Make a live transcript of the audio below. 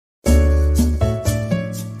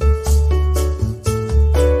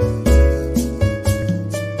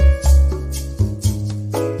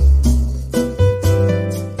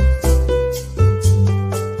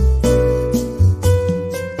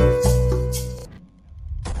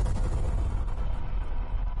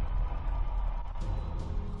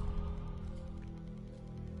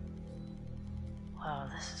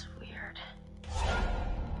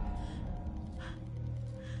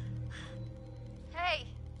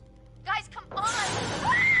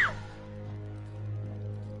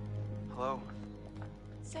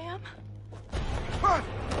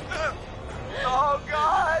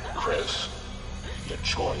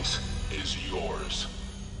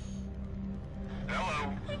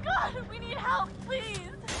God, we need help, please.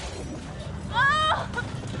 Oh!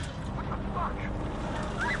 What the fuck?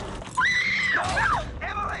 No!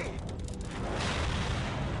 Emily!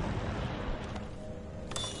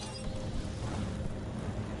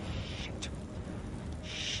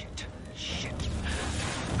 Shit.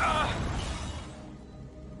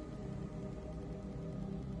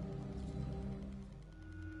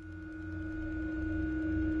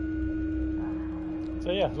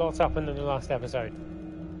 So yeah, lots happened in the last episode.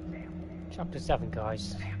 Chapter 7,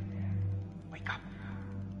 guys. Sam, wake up.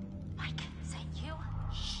 Mike, is that you?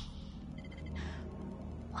 Shh.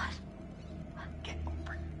 What? Get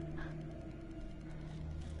over it.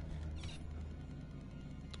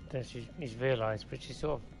 Then he's realised, but she's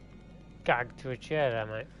sort of gagged to a chair there,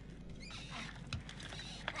 mate.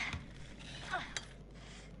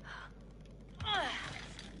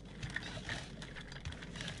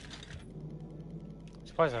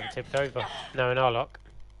 Surprised I haven't tipped over. No, in our lock.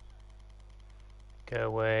 Go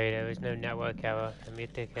away, there is no network error. I'm your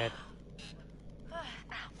dickhead.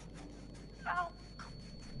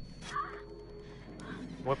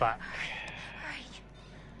 We're back.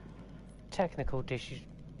 Technical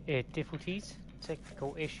difficulties,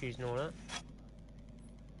 technical issues and all that.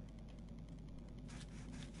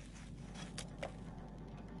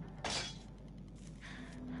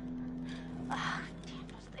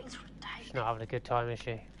 She's not having a good time, is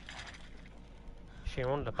she? She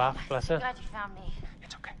wanted a bath, bless her. Glad you found me.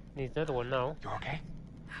 It's okay. Needs another one now. You okay?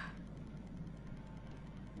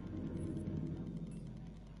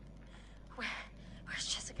 Where's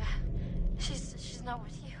Jessica? She's not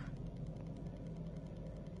with you.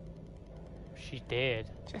 She did.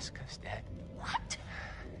 Jessica's dead. What?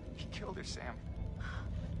 He killed her, Sam.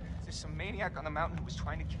 There's some maniac on the mountain who was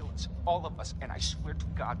trying to kill us, all of us, and I swear to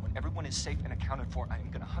God, when everyone is safe and accounted for, I am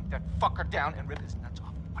gonna hunt that fucker down and rip his nuts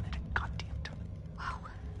off. One at a goddamn time. Whoa.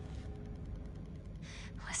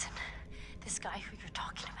 Listen, this guy who you're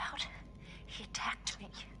talking about, he attacked me.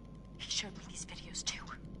 He showed me these videos too.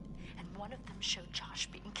 And one of them showed Josh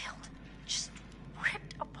being killed. Just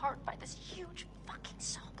ripped apart by this huge fucking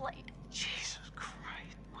saw blade. Jesus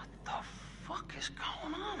Christ, what the fuck is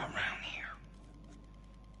going on around here?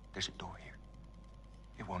 There's a door here.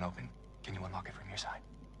 It won't open. Can you unlock it from your side?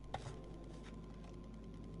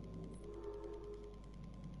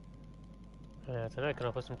 I don't know, can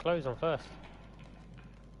I put some clothes on first?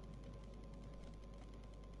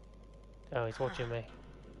 Oh, he's watching me.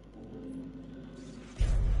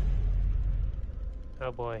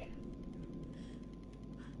 Oh boy.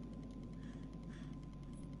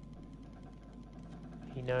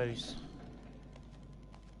 He knows.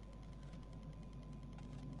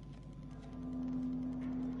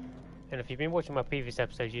 And if you've been watching my previous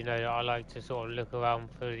episodes, you know that I like to sort of look around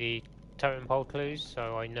for the totem pole clues,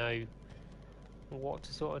 so I know what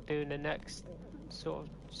to sort of do in the next sort of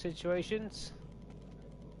situations.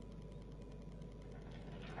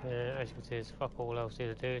 As you can see, there's fuck all else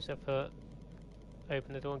here to do except for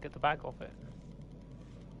open the door and get the bag off it.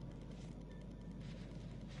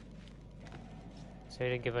 So he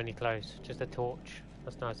didn't give any clothes, just a torch.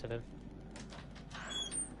 That's nice of him.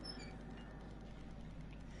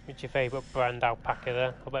 What's your favourite brand alpaca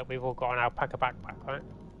there? I bet we've all got an alpaca backpack, right?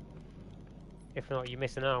 If not, you're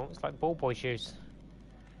missing out. It's like ball boy shoes.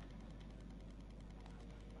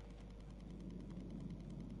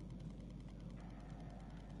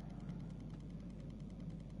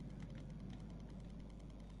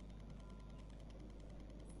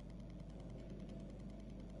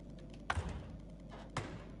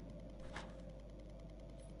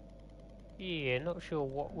 Yeah, not sure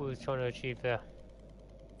what we were trying to achieve there.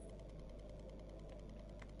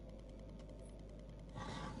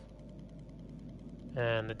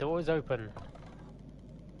 And the door is open.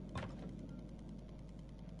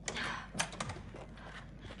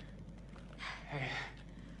 Hey.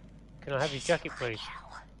 Can I have your jacket, please?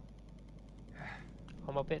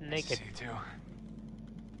 I'm a bit naked. See you too.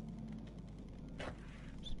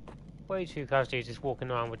 Way too casually just walking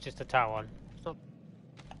around with just a towel on. It's not.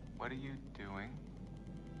 What are you doing?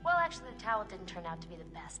 Well, actually, the towel didn't turn out to be the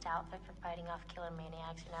best outfit for fighting off killer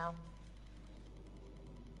maniacs, you know.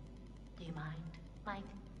 Do you mind, Mike?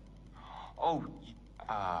 Oh,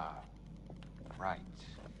 right.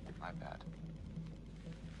 My bad.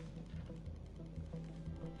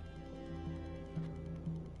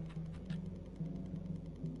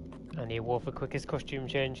 And the award for quickest costume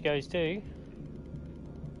change goes to...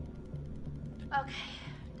 Okay,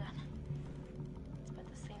 done. Let's put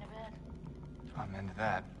this thing to bed. I'm into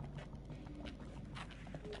that.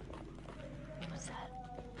 What's that?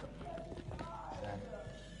 Is that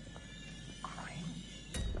cream?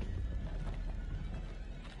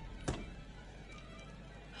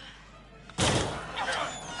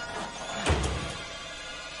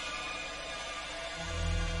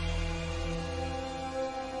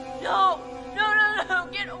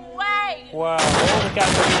 Wow, all the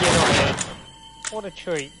guys are getting on here. What a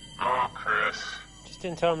treat. Oh, Chris. Just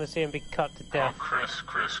in time to see him be cut to death. Oh, Chris.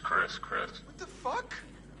 What the fuck?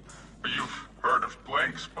 You've heard of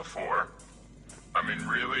blanks before. I mean,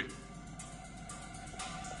 really?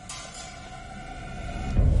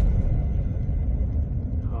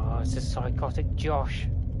 Oh, it's a psychotic Josh.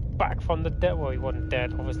 Back from the dead. Well, he wasn't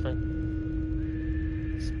dead, obviously.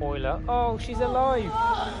 Spoiler. Oh, she's alive!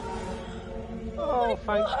 Oh,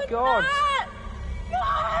 thank God!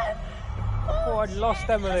 Oh, I'd lost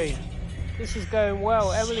Emily. This is going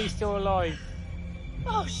well. Emily's still alive.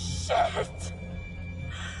 Oh, shit!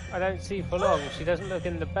 I don't see for long. She doesn't look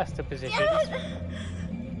in the best of positions.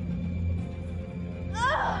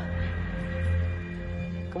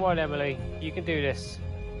 Come on, Emily. You can do this.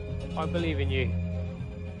 I believe in you.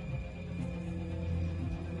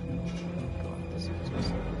 God, this is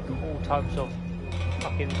just all types of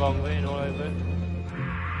fucking wrong written all over it.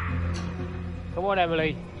 Come on,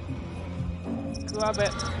 Emily. Grab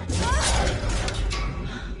it.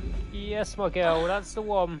 Yes, my girl. That's the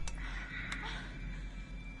one.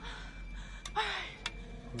 Oh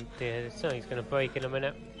dear, something's going to break in a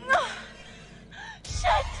minute.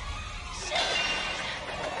 Shit!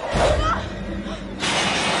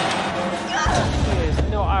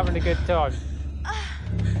 He's not having a good time.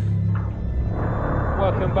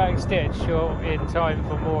 Welcome back, Stitch. You're in time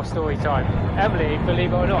for more story time. Emily,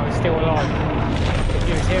 believe it or not, is still alive.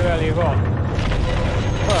 She was here earlier on.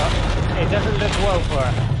 But it doesn't look well for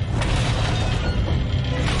her.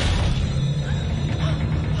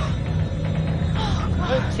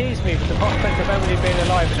 Don't tease me with the prospect of Emily being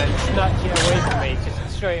alive and then snatch it away from me,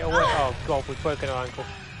 just straight away. Oh God, we've broken her ankle.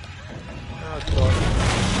 Oh God.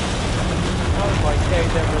 Oh my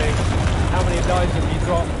days, Emily. How many lives have you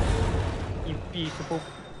got? You beautiful,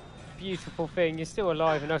 beautiful thing. You're still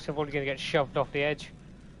alive and I'm probably going to get shoved off the edge.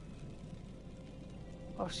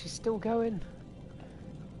 Oh, she's still going.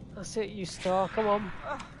 That's it, you star. Come on.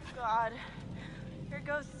 Oh, God. Here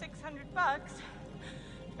goes $600.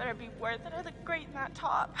 Better be worth it. I look great in that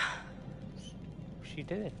top. She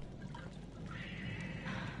did.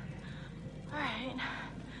 Alright.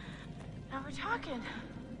 Now we're talking.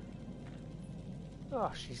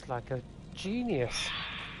 Oh, she's like a genius.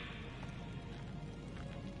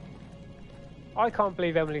 I can't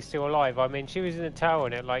believe Emily's still alive. I mean, she was in the tower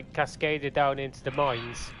and it like cascaded down into the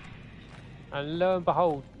mines. And lo and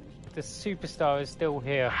behold, the superstar is still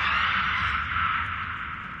here.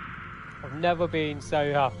 I've never been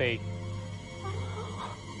so happy.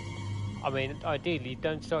 I mean, ideally,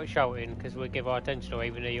 don't start shouting because we'll give our attention away,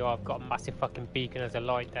 even though you have got a massive fucking beacon as a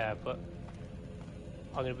light there, but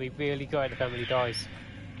I'm going to be really gutted if Emily dies.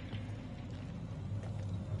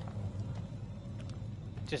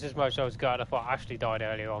 Just as much as I was gutted, I thought Ashley died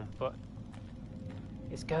earlier on, but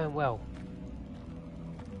it's going well.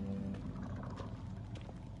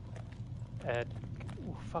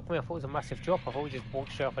 Ooh, fuck me, I thought it was a massive drop. I thought we just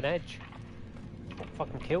walked straight off an edge. I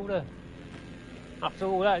fucking killed her. After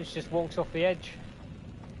all that, she just walks off the edge.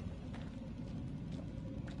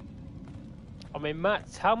 I mean,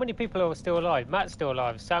 Matt, how many people are still alive? Matt's still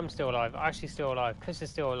alive, Sam's still alive, Ashley's still alive, Chris is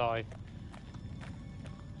still alive.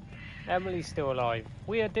 Emily's still alive.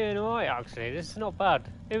 We are doing alright, actually. This is not bad.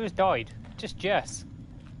 Who has died? Just Jess.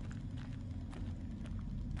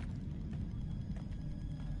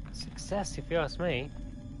 Success, if you ask me.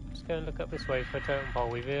 Let's go and look up this way for a totem pole.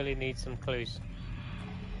 We really need some clues.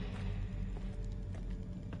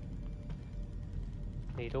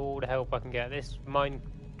 Need all the help I can get. This mine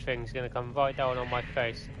thing's going to come right down on my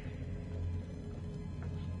face.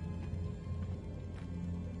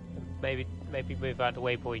 Maybe move out the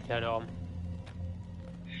way before you turn it on.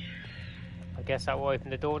 I guess that will open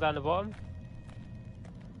the door down the bottom.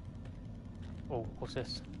 Oh, what's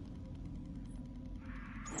this?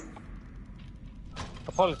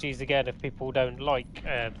 Apologies again if people don't like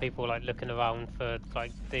people like looking around for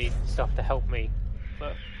like the stuff to help me,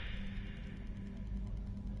 but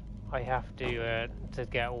I have to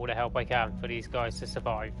get all the help I can for these guys to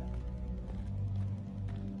survive.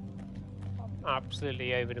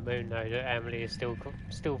 Absolutely over the moon though that Emily is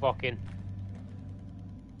still rocking.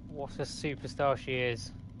 What a superstar she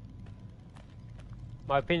is.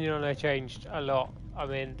 My opinion on her changed a lot. I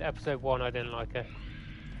mean, episode 1 I didn't like her.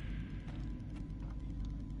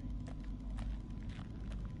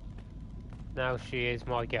 Now she is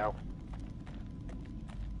my gal.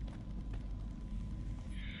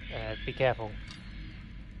 Be careful.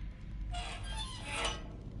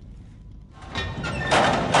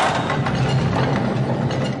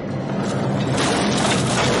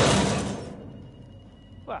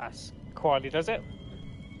 Well, that's quietly does it.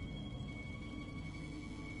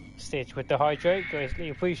 message with the hydrate. Greatly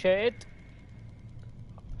appreciated.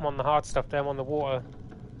 I'm on the hard stuff there, I'm on the water.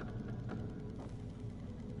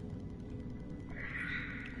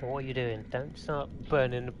 What are you doing? Don't start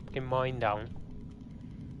burning the fucking mine down.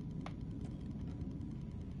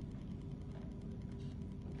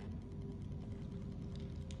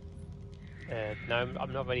 No,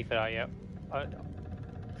 I'm not ready for that yet.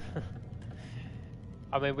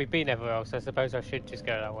 I mean, we've been everywhere else, so I suppose I should just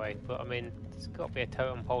go that way. But I mean, there's got to be a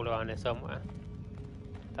totem pole around here somewhere.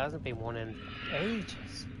 There hasn't been one in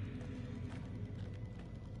ages.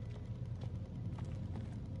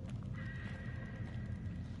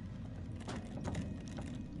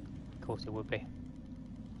 Of course it would be.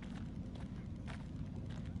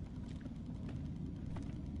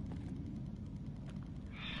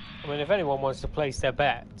 I mean, if anyone wants to place their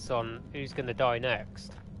bets on who's going to die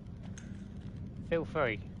next, feel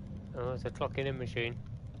free. Oh, there's a clocking in machine.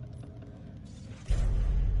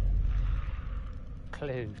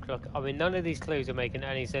 Clues. Clock. I mean, none of these clues are making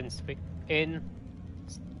any sense to me. In,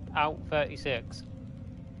 out, 36.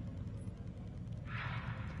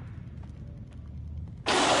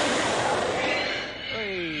 Hey!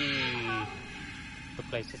 The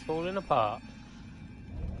place is falling apart.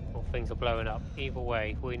 Or things are blowing up. Either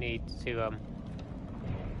way, we need to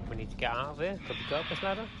get out of here. Could we go up this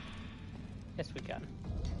ladder? Yes, we can.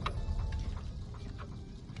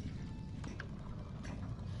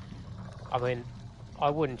 I mean, I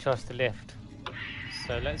wouldn't trust the lift.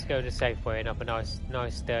 So let's go the safe way and up a nice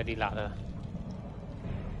sturdy ladder.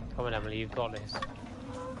 Come on, Emily, you've got this.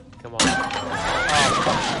 Come on. Oh,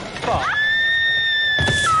 fuck.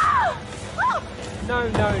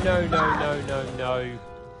 No.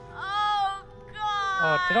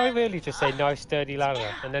 Oh, did I really just say nice sturdy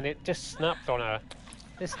ladder? And then it just snapped on her.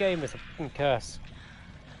 This game is a fucking curse.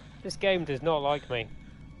 This game does not like me.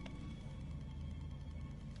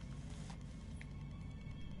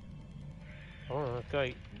 Oh,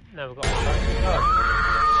 great. Now we've got to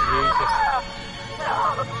Jesus.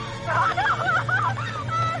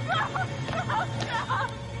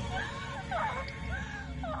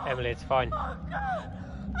 Emily, it's fine.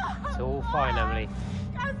 It's all fine, Emily.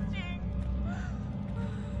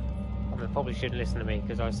 I probably shouldn't listen to me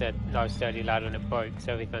because I said no sturdy ladder and it broke,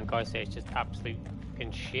 so everything I say is just absolute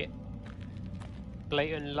fucking shit.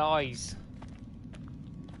 Blatant lies.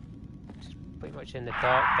 Just pretty much in the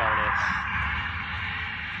dark down here.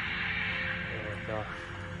 Oh gosh.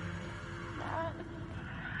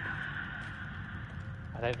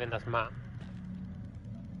 I don't think that's Matt.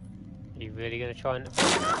 Are you really going to try and...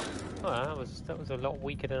 Oh, that was a lot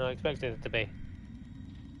weaker than I expected it to be.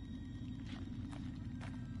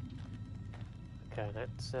 Okay,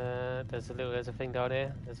 that's there's a thing down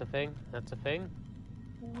here. There's a thing. That's a thing.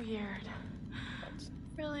 Weird. That's,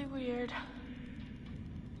 Really weird.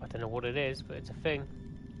 I don't know what it is, but it's a thing.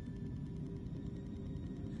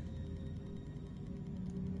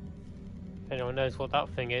 If anyone knows what that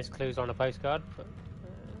thing is, clues on a postcard. But,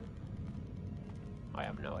 I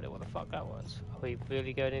have no idea what the fuck that was. Are we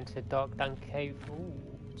really going into the dark, dank cave? Ooh,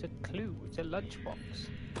 it's a clue. It's a lunchbox.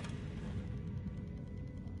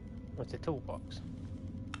 What's a toolbox?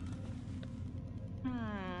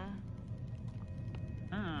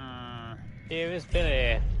 Here is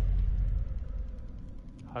Billy.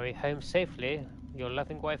 Hurry home safely. Your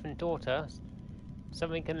loving wife and daughter.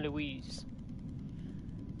 Something and Louise.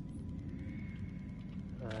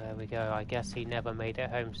 There we go. I guess he never made it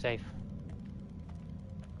home safe.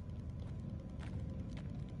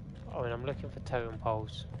 Oh, and I'm looking for totem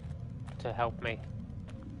poles to help me.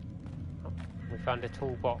 We found a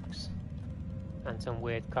toolbox and some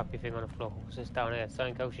weird crappy thing on the floor. What's this down here?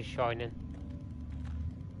 Something else is shining.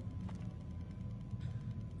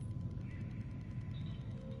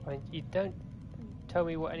 I mean, you don't tell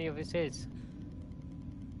me what any of this is.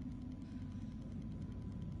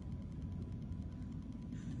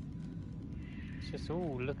 It's just,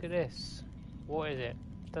 ooh, look at this. What is it?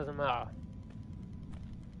 Doesn't matter.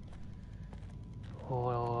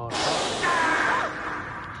 Oh,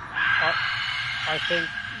 I think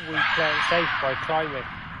we play it safe by climbing.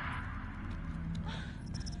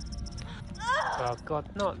 Oh god,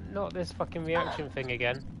 not this fucking reaction thing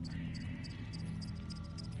again.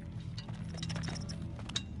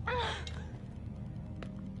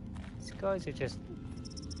 These guys are just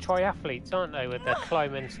triathletes, aren't they, with their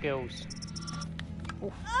climbing skills?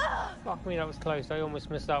 Oof, fuck me, that was close. I almost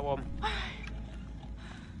missed that one.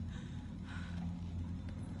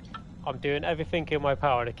 I'm doing everything in my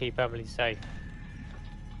power to keep Emily safe.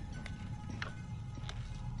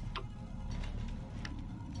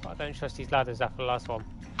 I don't trust these ladders after the last one.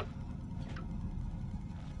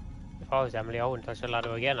 If If I was Emily, I wouldn't touch the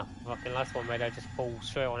ladder again. The fucking last one made her just fall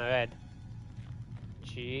straight on her head.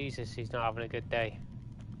 Jesus, he's not having a good day.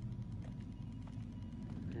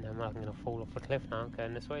 And I'm not gonna fall off a cliff now. I'm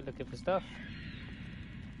going this way looking for stuff.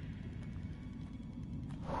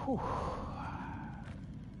 Whew.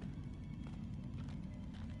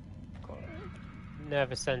 Got a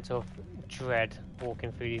nervous sense of dread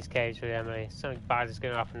walking through these caves with Emily. Something bad is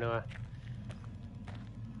going to happen to her.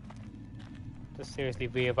 To seriously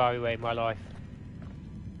reevaluate my life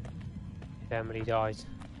if Emily dies.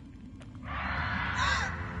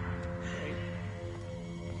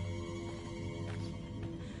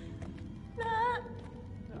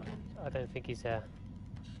 I don't think he's there.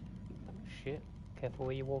 Shit, careful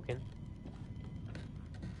where you're walking.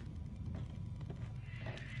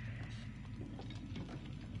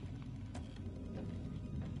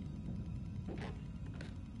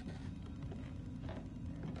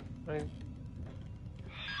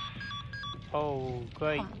 Oh,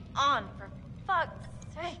 great. Come on, for fuck's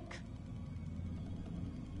sake.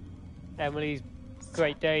 Emily's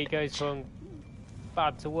great day goes from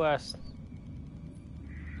bad to worse.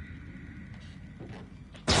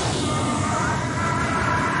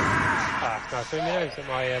 Ah, it's nice. So he knows that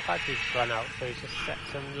my batteries run out, so he's just set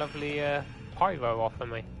some lovely pyro off of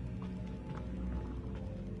me.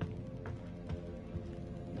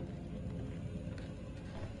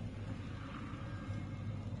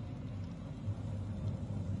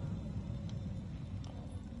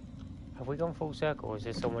 Have we gone full circle, or is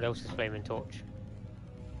this someone else's flaming torch?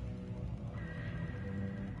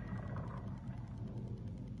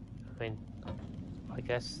 I mean, I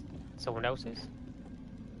guess someone else's?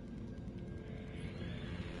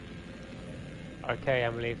 Okay,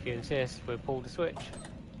 Emily, if you insist, we'll pull the switch.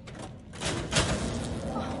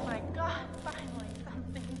 Oh my god, finally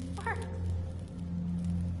something works.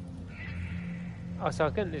 Oh, so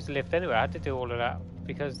I couldn't use the lift anyway. I had to do all of that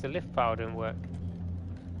because the lift power didn't work.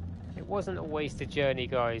 It wasn't a wasted journey,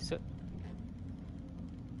 guys. It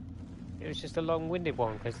was just a long-winded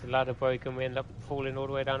one because the ladder broke and we ended up falling all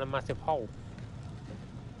the way down a massive hole.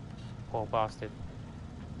 Poor bastard.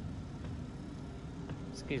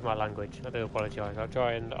 Excuse my language. I do apologise. I'll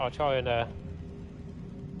try and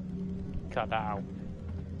cut that out.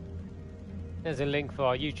 There's a link for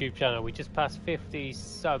our YouTube channel. We just passed 50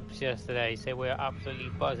 subs yesterday, so we're absolutely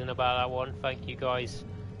buzzing about that one. Thank you guys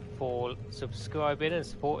for subscribing and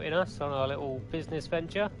supporting us on our little business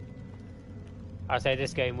venture. I say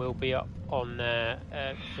this game will be up on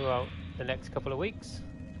throughout the next couple of weeks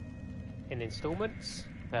in installments.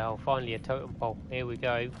 Well, finally a totem pole. Here we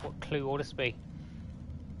go. What clue will this be?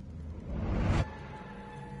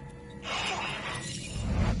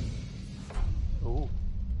 Ooh,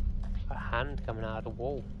 a hand coming out of the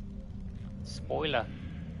wall. Spoiler.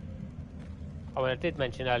 I mean, I did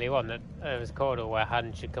mention earlier on that there was a corridor where a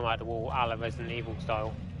hand should come out of the wall, a la Resident Evil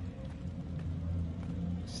style.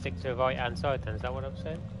 Stick to the right hand side then, is that what I'm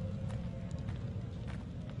saying?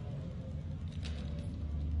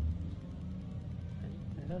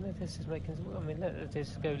 None of this is making... I mean, let's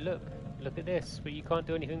just go look at this, but you can't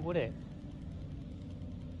do anything with it.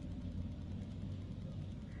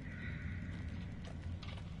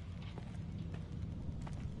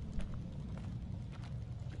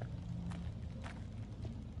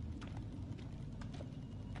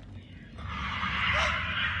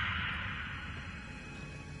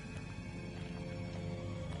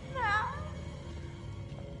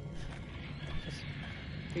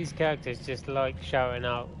 These characters just like shouting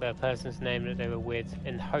out their person's name that they were with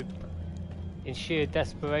in hope, in sheer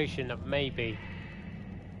desperation that maybe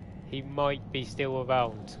he might be still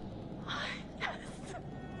around. Yes.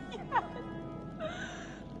 Yes.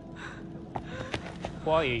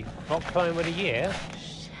 Why are you? Rock climber of the year?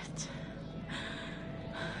 Shit.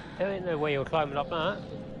 There ain't no way you're climbing up that.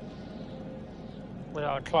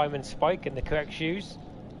 Without a climbing spike and the correct shoes.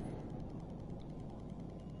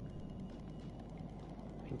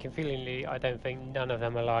 Conveniently, I don't think none of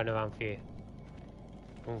them are lying around for you.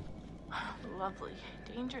 Ooh. Lovely.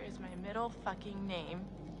 Danger is my middle fucking name.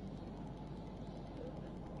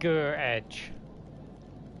 Gur Edge.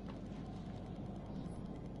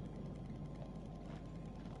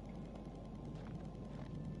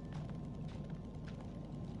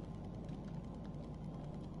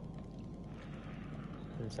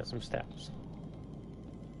 Is that some steps?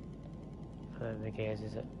 I don't think it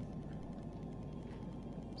is it?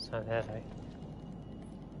 So there they.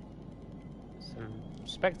 Some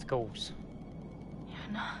spectacles. Yeah,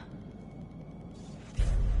 no.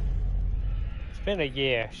 It's been a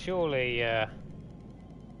year. Surely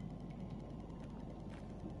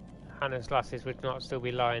Hannah's glasses would not still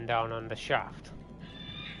be lying down on the shaft.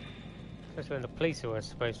 That's when the police were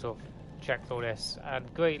supposed to have checked all this,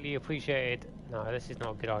 and greatly appreciated. No, this is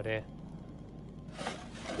not a good idea.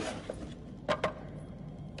 I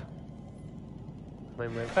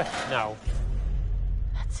mean, we're invested now.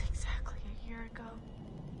 That's exactly a year ago.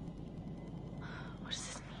 What does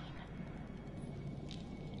this mean?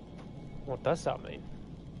 What does that mean?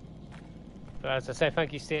 But as I say,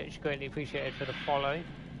 thank you, Stitch. Greatly appreciated for the follow.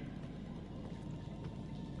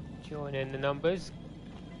 Join in the numbers.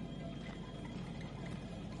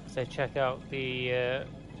 So check out the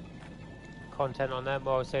content on there.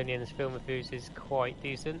 Morrisonian's film reviews is quite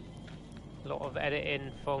decent. A lot of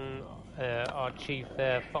editing from our chief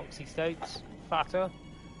Foxy Stoats, Fatter.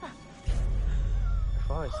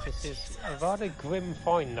 Christ, this is a rather grim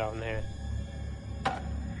find down here.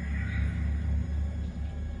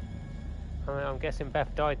 I mean, I'm guessing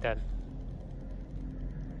Beth died then.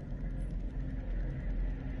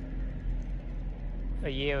 A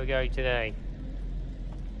year ago today.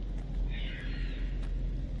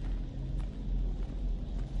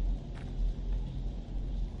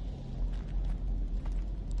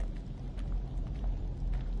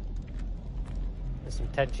 There's some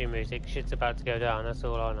tension music. Shit's about to go down, that's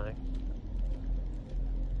all I know.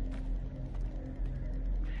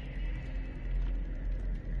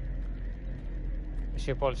 I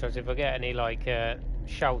should apologise if I get any like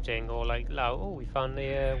shouting or like loud. Oh, we found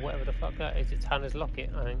the whatever the fuck that is. It's Hannah's locket,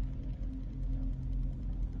 I think.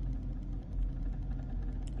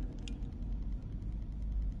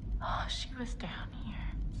 Oh, she was down here.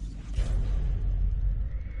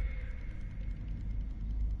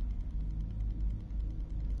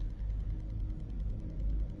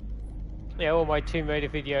 Yeah, all my Tomb Raider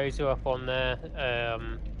videos are up on there.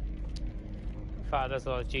 In fact, there's a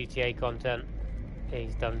lot of GTA content.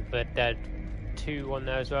 He's done Red Dead 2 on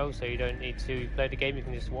there as well, so you don't need to play the game, you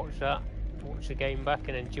can just watch that, watch the game back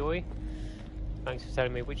and enjoy. Thanks for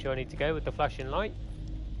telling me which way I need to go with the flashing light.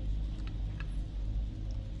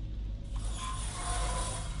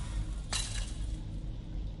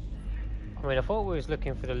 I mean, I thought we was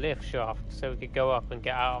looking for the lift shaft so we could go up and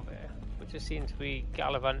get out of it. We just seem to be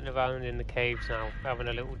gallivanting around in the caves now, having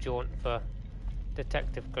a little jaunt for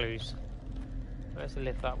detective clues. There's the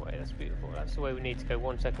lift that way, that's beautiful. That's the way we need to go.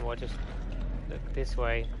 1 second while I just look this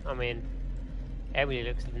way. I mean, Emily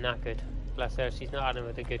looks knackered. Bless her, she's not having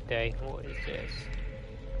a good day. What is this?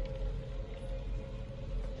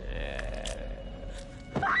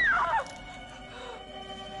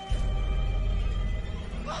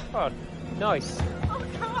 Oh, nice. Oh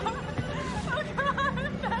God! Oh God!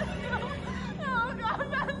 Beth, no! Oh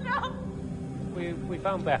God, Beth, no! We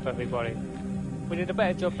found Beth, everybody. We did a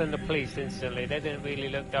better job than the police instantly. They didn't really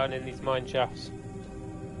look down in these mine shafts.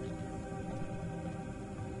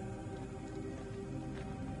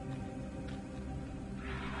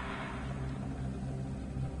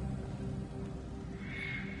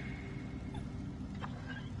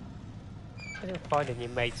 I didn't find any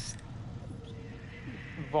mate's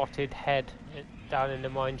rotted head down in the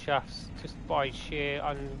mine shafts, just by sheer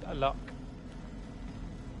luck.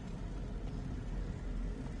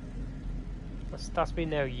 That's been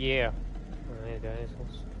there a year. Oh, there you go.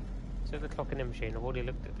 So the clock in the machine. I've already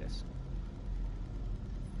looked at this.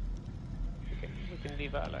 We can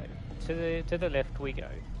leave that alone. To the left we go.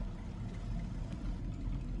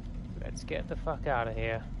 Let's get the fuck out of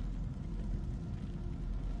here.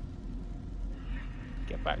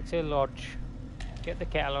 Get back to the lodge. Get the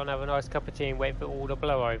kettle on, have a nice cup of tea and wait for it all to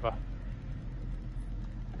blow over.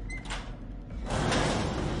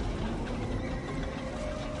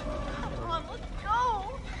 Come on, let's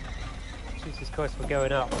go! Jesus Christ, we're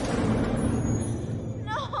going up.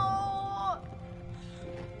 No!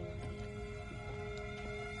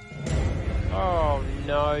 Oh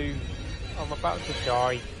no. I'm about to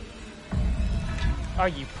die. Oh,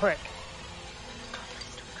 you prick.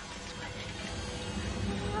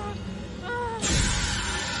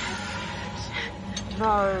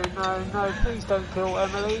 No, no, no, please don't kill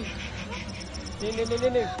Emily. No.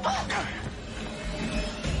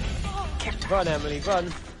 Run, Emily,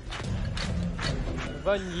 run.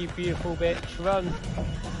 Run, you beautiful bitch, run.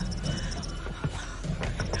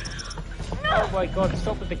 No. Oh my god,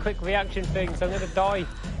 stop with the quick reaction things, I'm gonna die.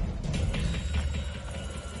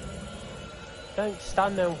 Don't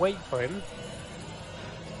stand there and wait for him.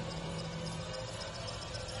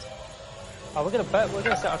 Oh, we're gonna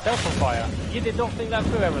set ourselves on fire. You did not think that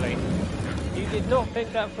through, Emily. You did not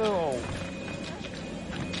think that through at all.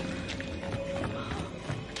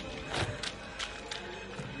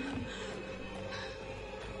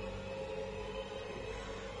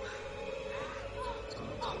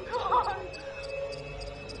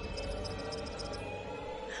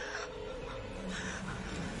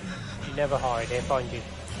 never hide. He'll find you.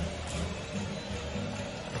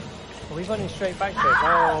 Are we running straight back to it?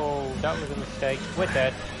 Oh, that was a mistake. We're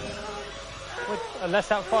dead. Unless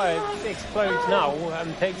that fire explodes now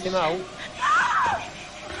and takes him out.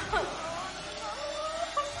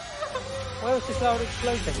 Where was this loud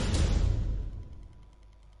explosion?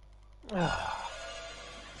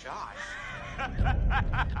 Josh!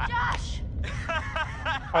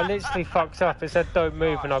 I literally fucked up. It said don't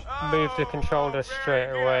move and I moved the controller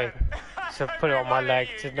straight away. So I put it on my leg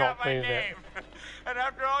to not move it. And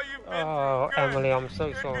after all you've been Oh, through, Emily, I'm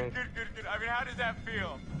so sorry. Good. I mean, how does that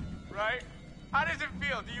feel? Right? How does it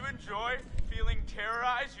feel? Do you enjoy feeling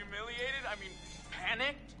terrorized, humiliated? I mean,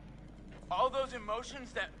 panicked? All those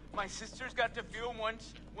emotions that my sisters got to feel 1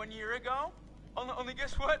 year ago? Only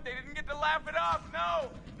guess what? They didn't get to laugh it off. No,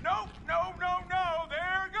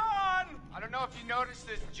 they're gone. I don't know if you noticed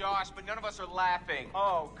this, Josh, but none of us are laughing.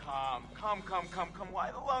 Oh, come.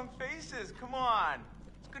 Why the long faces? Come on.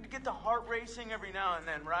 It's good to get the heart racing every now and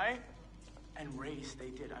then, right? And race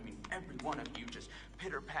they did. I mean, every one of you just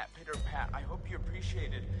pitter-pat. I hope you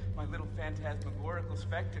appreciated my little phantasmagorical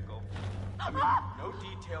spectacle. I mean, no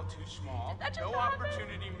detail too small, no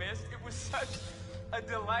opportunity missed. It was such a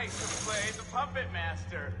delight to play the puppet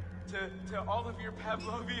master to all of your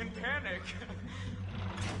Pavlovian panic.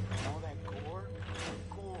 All that gore,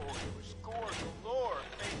 it was gore galore,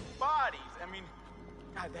 fake bodies. I mean,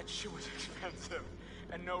 God, that shit was expensive.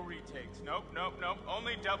 And no retakes. Nope.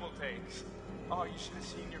 Only double takes. Oh, you should have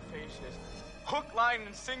seen your faces. Hook, line,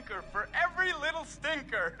 and sinker for every little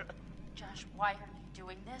stinker. Josh, why are you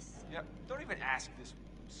doing this? Yeah, don't even ask this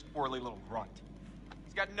squirrely little runt.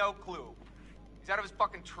 He's got no clue. He's out of his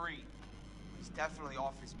fucking tree. He's definitely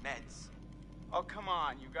off his meds. Oh, come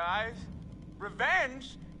on, you guys.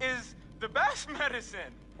 Revenge is the best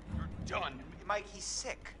medicine. You're done. Mike, he's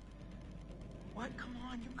sick. What? Come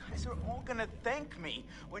on, you guys are all gonna thank me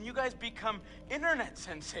when you guys become internet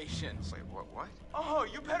sensations. Wait, what? Oh,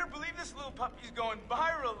 you better believe this little puppy's going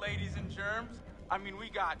viral, ladies and germs. I mean, we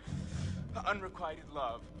got unrequited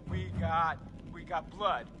love. We got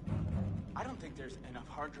blood. I don't think there's enough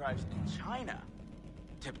hard drives in China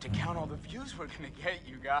to count all the views we're gonna get,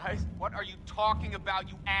 you guys. What are you talking about,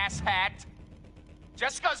 you asshat?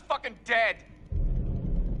 Jessica's fucking dead.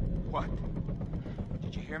 What?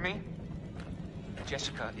 Did you hear me?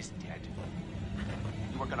 Jessica is dead.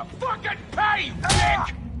 You are gonna fucking pay, you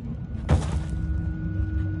dick!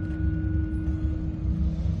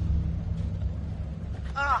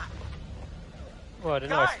 What a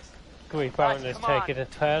nice grief out is taking a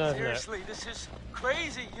turn, hasn't it? Seriously, this is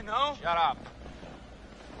crazy, you know? Shut up.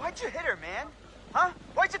 Why'd you hit her, man? Huh?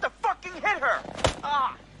 Why'd you have to fucking hit her?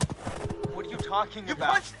 Ah! What are you talking You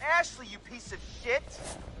about? punched Ashley, you piece of shit!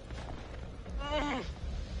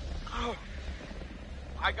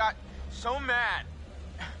 I got so mad.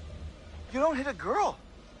 You don't hit a girl.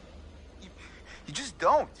 You just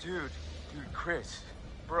don't. Dude, Chris.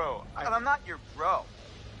 Bro, And I'm not your bro.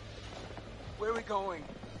 Where are we going?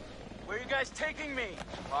 Where are you guys taking me?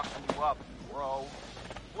 Locking you up, bro.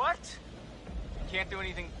 What? You can't do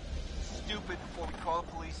anything stupid before we call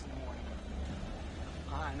the police in the morning.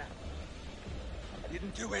 Come on. I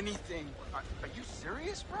didn't do anything. Are you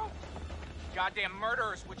serious, bro? Goddamn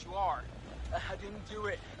murderer is what you are. I didn't do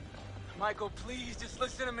it. Michael, please, just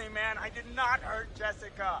listen to me, man. I did not hurt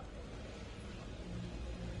Jessica.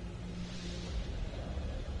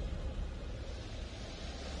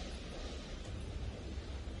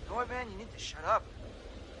 You know what, man? You need to shut up.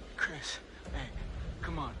 Chris, hey,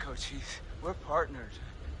 come on, Coach. We're partners.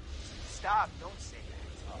 Stop. Don't say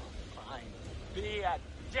that. Oh, fine. Be a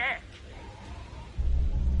dick.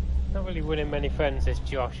 Not really winning many friends, this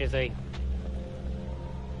Josh, is he?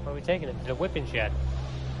 Where are we taking him? To the whipping shed?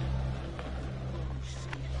 See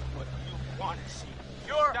what you want to see.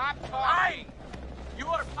 You're lying. You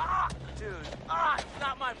are Dude. It's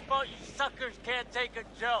not my fault. You suckers can't take a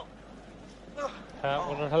joke.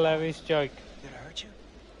 What a hilarious joke. Did it hurt you?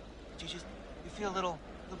 Did you feel a little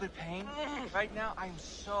bit of pain right now? I'm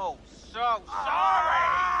so sorry.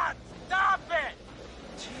 Stop it!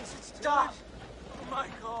 Jesus, Stop!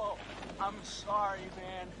 Michael, I'm sorry,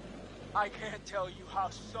 man. I can't tell you how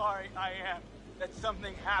sorry I am that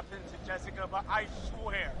something happened to Jessica, but I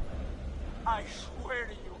swear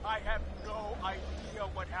to you, I have no idea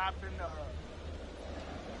what happened to her.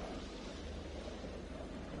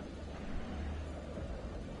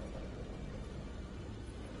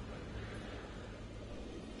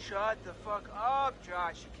 Shut the fuck up,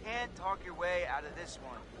 Josh. You can't talk your way out of this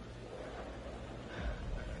one.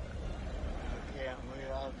 Can't we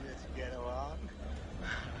all just get along?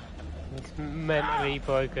 He's mentally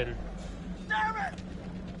broken. Damn it!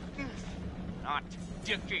 not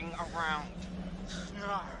dicking around.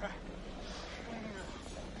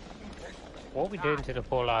 What are we doing to the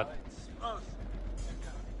poor lad?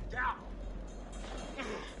 Down.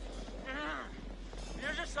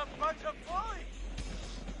 You're just a bunch of bullies.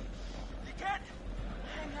 You can't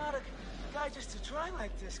hang out a guy just to try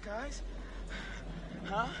like this, guys.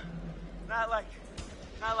 Huh? Not like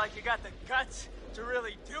you got the guts to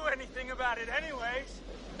really do anything about it anyways.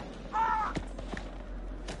 Ah!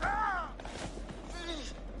 Ah!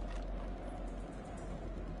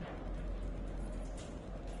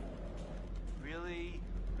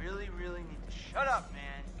 Really need to shut up,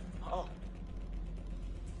 man. Oh.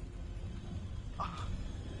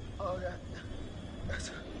 Oh,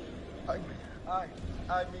 that's. I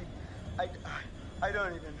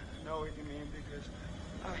don't even know what you mean because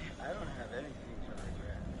I don't have anything to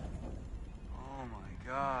regret. Oh my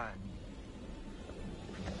God.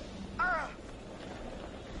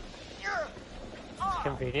 It's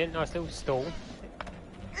convenient, nice little stall.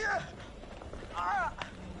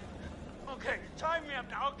 Okay, time me up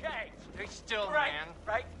now, okay. Stay still, Right, man.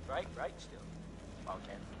 right, still.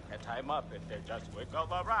 Okay, and tie 'em up if they just wiggle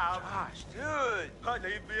around. Gosh, dude. I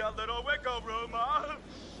need me a little wiggle room, huh?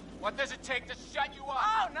 What does it take to shut you up?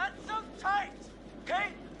 Oh, not so tight,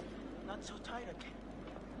 okay? Not so tight, okay?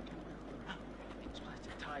 Split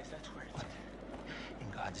the ties, that's where it's... In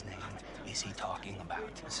God's name, is he talking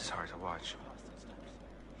about? This is hard to watch.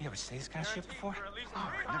 You ever see this kind of shit before?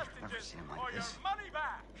 Oh, I've never seen him like this. Money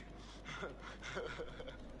back.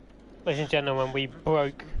 Ladies and gentlemen, we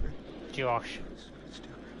broke Josh.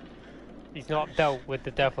 He's not dealt with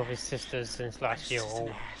the death of his sisters since last year,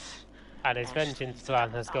 and his vengeance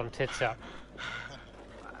plan has gone tits up.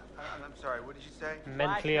 I'm sorry, what did you say?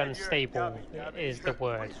 Mentally unstable is the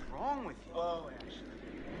word. What is wrong with you? Oh,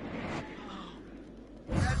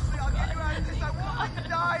 Ashley, I'll get you out of this. I won't let you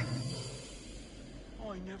die.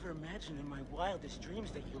 Oh, I never imagined in my wildest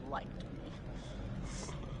dreams that you liked me.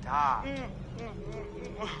 Stop.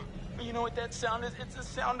 You know what that sound is? It's the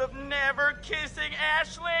sound of never kissing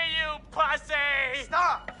Ashley, you pussy!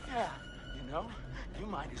 Stop! Yeah, you know, you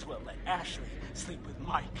might as well let Ashley sleep with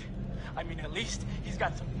Mike. I mean, at least he's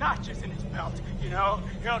got some notches in his belt, you know?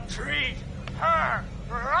 He'll treat her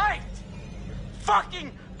right! You're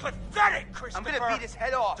fucking pathetic, Christopher! I'm gonna beat his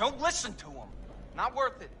head off. Don't listen to him. Not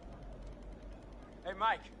worth it. Hey,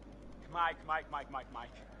 Mike. Mike.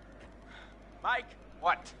 Mike!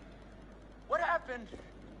 What? What happened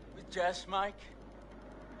with Jess, Mike?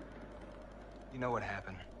 You know what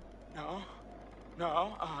happened. No,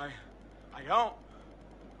 I don't.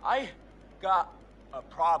 I got a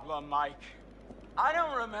problem, Mike. I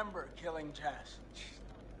don't remember killing Jess.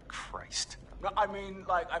 Christ. No, I mean,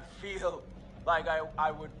 like, I feel like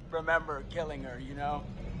I would remember killing her, you know?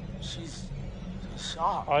 She's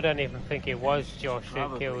soft. I don't even think it was Josh who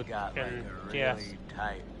Probably killed got like a really Jess.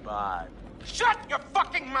 tight bod. Shut your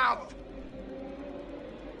fucking mouth!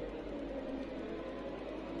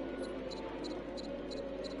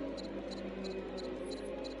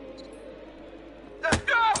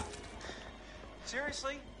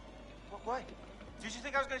 Seriously? What? Did you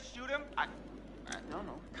think I was gonna shoot him?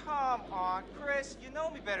 No. Come on, Chris. You know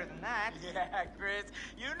me better than that. Yeah, Chris,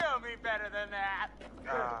 you know me better than that.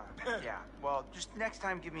 Yeah. Well, just next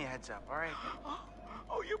time give me a heads up, all right?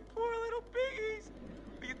 Oh, you poor little piggies.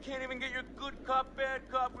 You can't even get your good cop, bad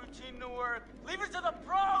cop routine to work. Leave it to the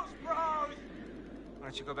pros, bros. Why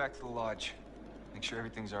don't you go back to the lodge? Make sure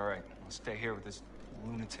everything's all right. I'll stay here with this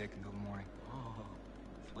lunatic until the morning. Oh,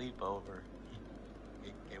 sleepover.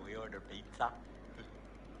 Can we order pizza?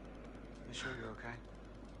 You sure you're okay?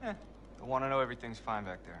 Yeah. I want to know everything's fine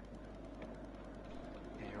back there.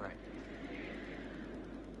 Yeah, you're right.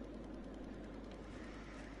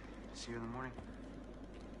 See you in the morning.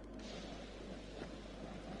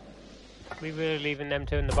 We were leaving them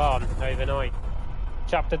two in the barn overnight.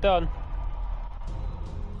 Chapter done.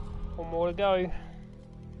 One more to go.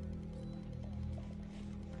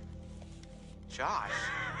 Josh.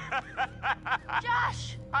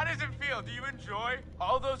 Josh! How does it feel? Do you enjoy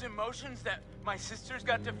all those emotions that my sisters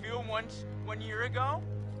got to feel 1 year ago?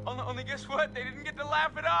 Only guess what? They didn't get to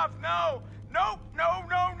laugh it off. No. Nope. No.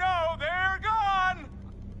 They're gone.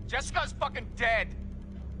 Jessica's fucking dead.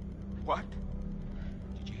 What?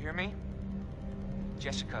 Did you hear me?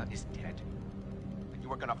 Jessica is dead. And you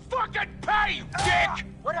were gonna fucking pay, you dick!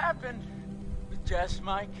 What happened with Jess,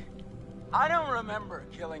 Mike? I don't remember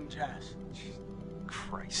killing Jess.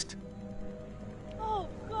 Christ. Oh,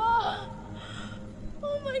 God.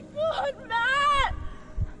 Oh, my God, Matt!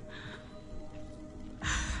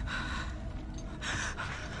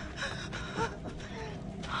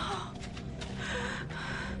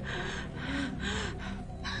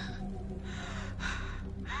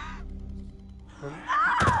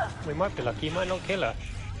 We might be lucky, he might not kill her.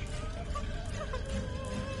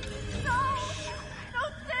 No!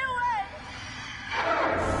 Don't do it!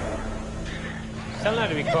 Tell her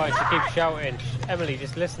to be quiet, she keeps shouting. Emily,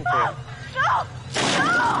 just listen to him. No!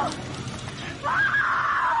 No!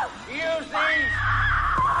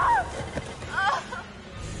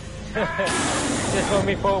 Just when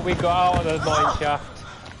we thought we got out of the mine shaft,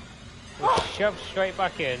 we shoved straight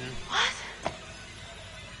back in. What?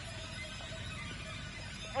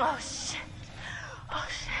 Oh shit. Oh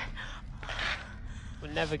shit.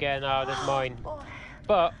 We're never getting out of this mine. Boy.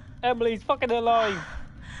 But Emily's fucking alive.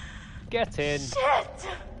 Get in. Shit!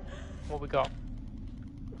 What we got?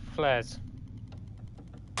 Flares.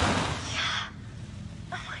 Yeah.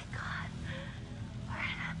 Oh my god.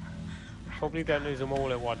 Probably don't lose them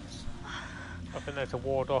all at once. I think that's to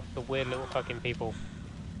ward off the weird little fucking people.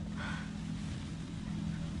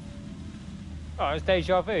 Oh, it's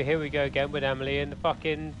deja vu. Here we go again with Emily in the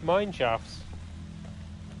fucking mine shafts.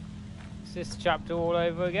 It's this chapter all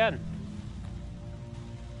over again.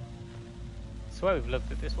 I swear we've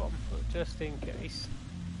looked at this one, but just in case.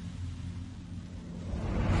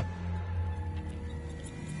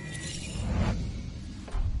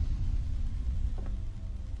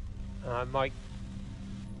 Mike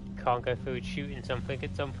can't go through shooting something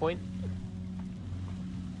at some point.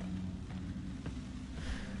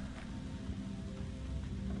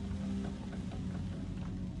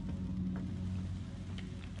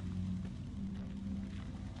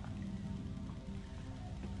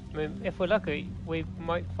 I mean, if we're lucky, we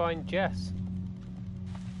might find Jess.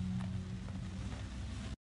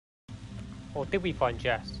 Or did we find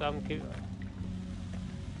Jess?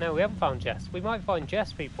 No, we haven't found Jess. We might find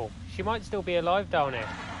Jess, people. She might still be alive down here.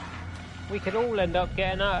 We could all end up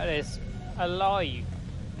getting out of this alive.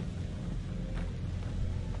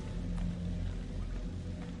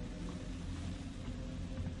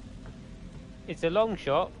 It's a long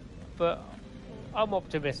shot, but I'm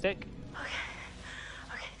optimistic.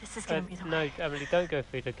 Okay, this is gonna be the No, way. Emily, don't go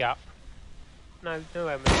through the gap. No,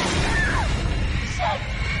 Emily. Shit!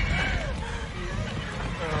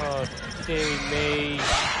 Oh, dear me.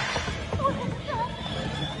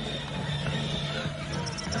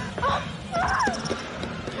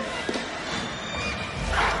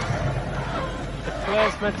 The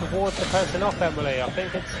flare's meant to ward the person off, Emily. I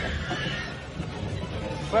think it's...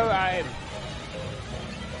 Throw it at him.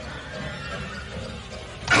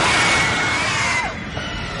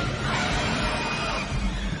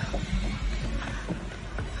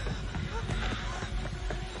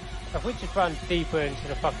 If we just ran deeper into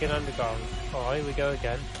the fucking underground. Oh, here we go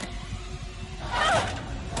again.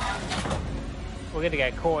 We're gonna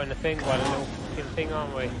get caught in the thing by the little fucking thing,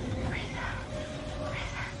 aren't we?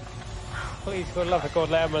 Please, for the love of God,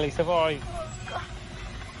 let Emily survive.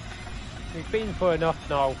 We've been for enough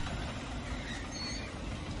now.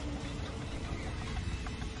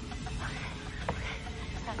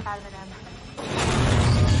 Step out of it, Em.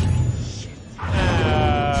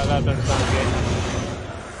 That doesn't sound good.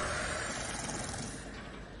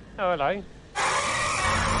 Oh, hello.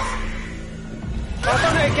 Oh, I've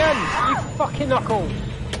done it again! You fucking knuckle!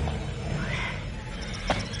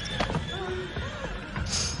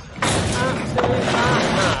 Absolute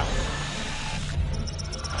ass.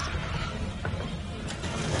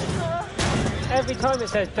 Every time it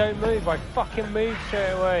says don't move, I fucking move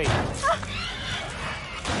straight away.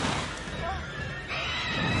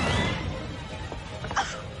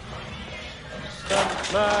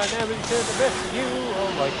 Stuntman, Emily to the rescue! Oh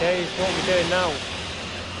my days, what are we doing now?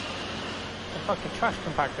 It's a fucking trash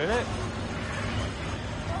compactor, isn't it?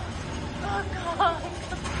 Oh god!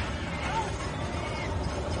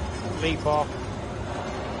 Leap off.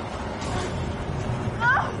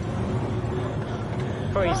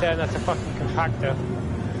 Pretty certain that's a fucking compactor.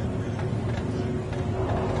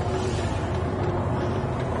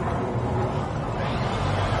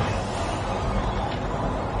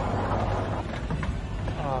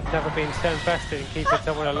 Oh, I've never been so invested in keeping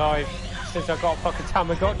someone alive since I got a fucking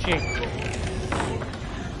Tamagotchi.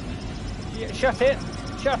 Yeah, shut it!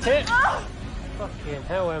 Shut it! Fucking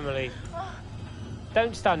hell, Emily.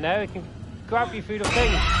 Don't stand there, it can grab you through the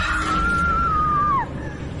thing.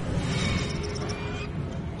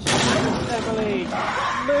 Emily,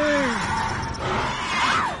 move!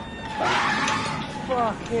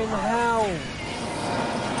 Fucking hell!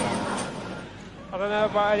 I don't know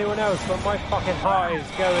about anyone else, but my fucking heart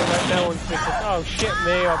is going like no one's business. Oh shit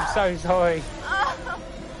me, I'm so sorry.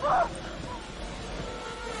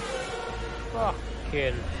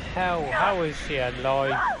 Fucking hell, how is she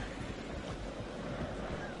alive?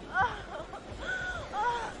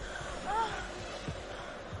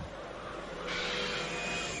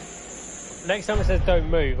 Next time it says don't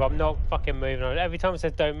move, I'm not fucking moving on it. Every time it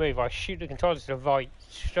says don't move, I shoot the controller to the right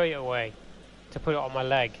straight away to put it on my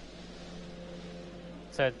leg.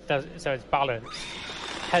 So it does, so it's balanced.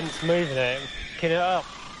 Hence moving it, picking it up.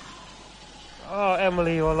 Oh,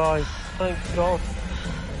 Emily, you're alive. Thank God.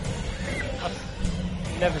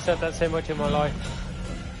 I've never said that so much in my life.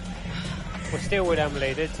 We're still with Emily.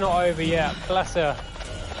 It's not over yet. Bless her.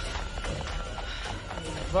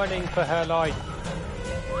 Running for her life.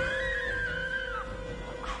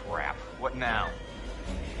 Crap. What now?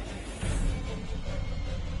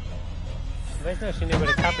 There's no she knew where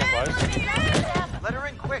the cabin was. Let her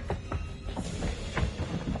in quick.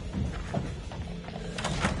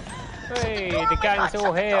 Hey, the gang's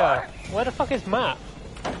all here. Where the fuck is Matt?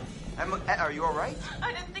 Are you all right?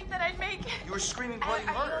 I didn't think that I'd make it. You were screaming bloody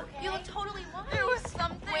murder. Okay? You look totally fine. There was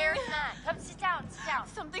something. Where's Matt? Come sit down, sit down.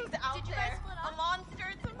 Something's out Did you there. guys split up? A monster.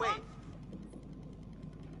 It's a Wait. monster.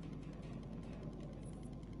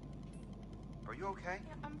 Are you okay?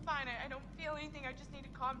 I'm fine. I don't feel anything. I just need to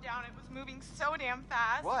calm down. It was moving so damn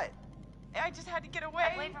fast. What? I just had to get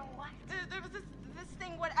away. Away from what? There was this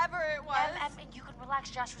thing, whatever it was. Em, you can relax.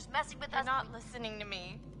 Josh was messing with You're us. not listening to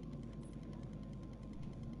me.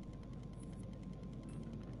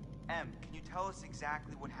 Em, can you tell us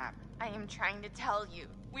exactly what happened? I am trying to tell you.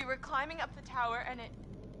 We were climbing up the tower and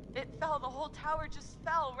it fell. The whole tower just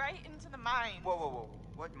fell right into the mine. Whoa, whoa, whoa.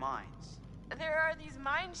 What mines? There are these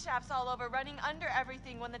mine shafts all over, running under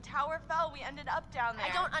everything. When the tower fell, we ended up down there.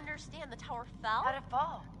 I don't understand. The tower fell? How'd it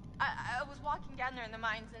fall? I was walking down there in the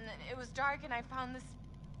mines, and it was dark, and I found this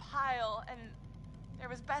pile, and there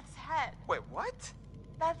was Beth's head. Wait, what?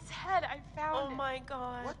 Beth's head, I found it. my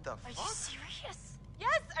god. What the Are fuck? you serious?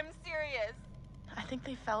 Yes, I'm serious. I think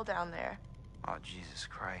they fell down there. Oh, Jesus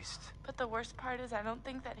Christ. But the worst part is I don't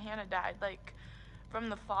think that Hannah died, like, from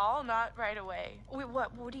the fall, not right away. Wait,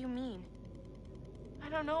 what? What do you mean? I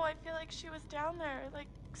don't know, I feel like she was down there, like,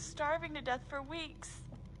 starving to death for weeks.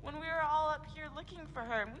 When we were all up here looking for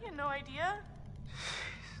her, and we had no idea.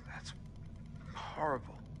 That's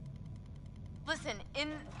horrible. Listen, in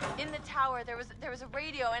the tower there was a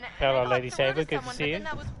radio, and Hello, I got Lady through Saber, good to someone, see but you. then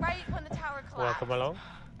that was right when the tower collapsed. Welcome along.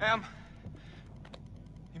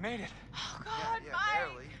 You made it. Oh God, yeah, Mike!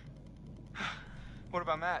 barely. What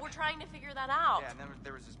about Matt? We're trying to figure that out. Yeah, and then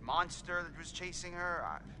there was this monster that was chasing her.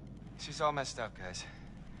 She's all messed up, guys.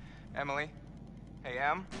 Emily? Hey,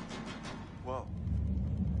 Em? Whoa.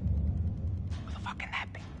 Who the fuck can that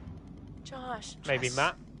be? Josh. Maybe Jess.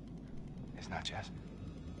 Matt. It's not Jess.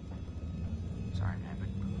 Sorry, man, but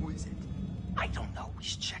who is it? I don't know. We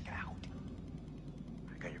should check it out.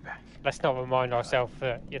 I got your back. Let's not remind ourselves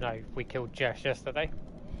that, you know, we killed Jess yesterday.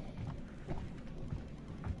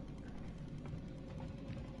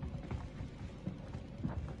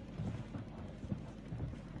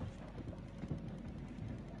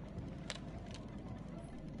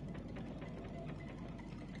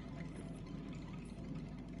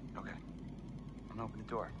 Okay. I'm gonna open the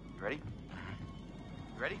door. You ready?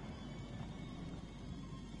 You ready?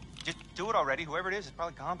 Just do it already. Whoever it is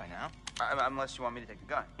probably gone by now. Unless you want me to take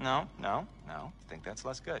the gun. No. I think that's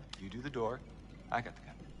less good. You do the door. I got the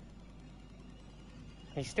gun.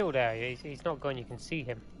 He's still there. He's not gone. You can see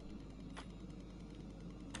him.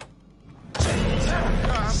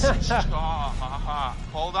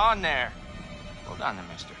 Hold on there. Hold on there,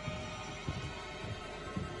 mister.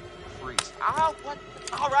 Freeze. Ow, what?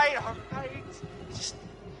 All right. Just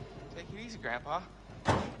take it easy, Grandpa.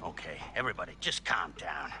 Okay, everybody, just calm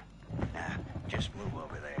down. Now, just move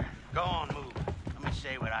over there. Go on, move. Let me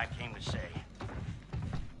say what I came to say.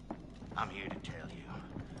 I'm here to tell you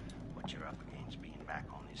what you're up against being back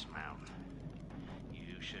on this mountain.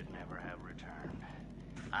 You should never have returned.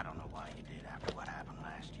 I don't know why you did after what happened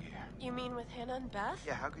last year. You mean with Hannah and Beth?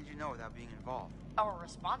 Yeah, how could you know without being involved? Our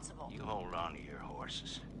responsible. You hold on to your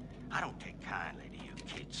horses. I don't take kindly to you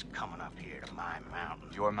kids coming up here to my mountain.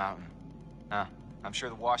 Your mountain. Huh? I'm sure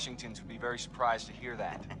the Washingtons would be very surprised to hear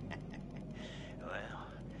that. Well,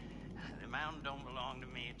 the mountain don't belong to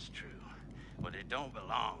me, it's true. But it don't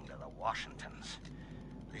belong to the Washingtons.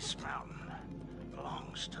 This mountain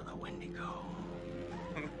belongs to the Wendigo.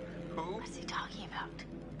 Who? What's he talking about?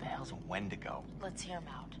 The hell's a Wendigo? Let's hear him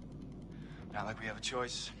out. Not like we have a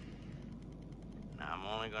choice. Now, I'm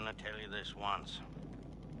only gonna tell you this once.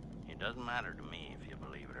 It doesn't matter to me if you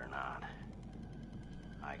believe it or not.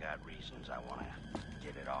 I got reasons I want to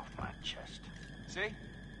get it off my chest. See?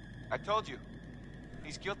 I told you.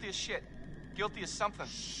 He's guilty as shit. Guilty as something.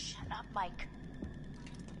 Shut up, Mike.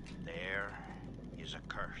 There is a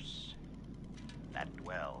curse that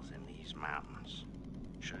dwells in these mountains.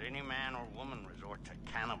 Should any man or woman resort to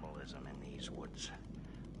cannibalism in these woods,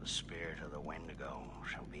 the spirit of the Wendigo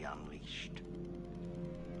shall be unleashed.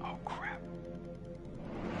 Oh, crap.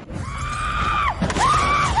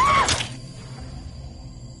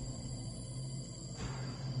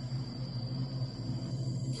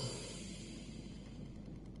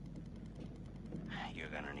 You're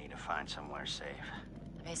gonna need to find somewhere safe.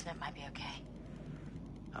 The basement might be okay.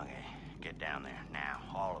 Okay, get down there now,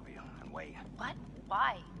 all of you, and wait. What?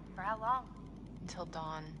 Why? For how long? Until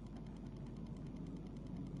dawn.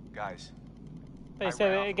 Guys. They I said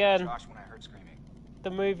ran it off with again. Josh when I heard screaming. The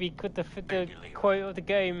movie could the quote of the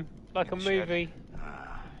game like a In the shed. movie.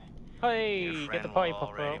 Hey, Your get the friend party will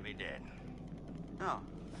popper already up. be dead.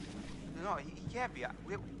 No, he can't be.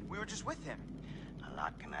 We were just with him. A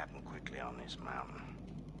lot can happen quickly on this mountain.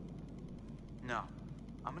 No.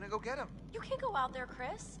 I'm gonna go get him. You can't go out there,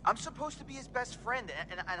 Chris. I'm supposed to be his best friend,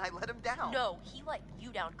 and I let him down. No, he let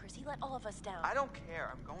you down, Chris. He let all of us down. I don't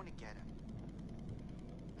care. I'm going to get him.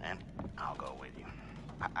 And I'll go with you.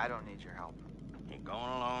 I don't need your help. You're going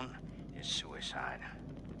alone is suicide.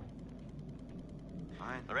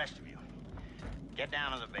 Fine. The rest of you, get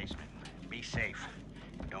down to the basement. Be safe.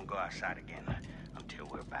 Don't go outside again until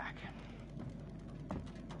we're back.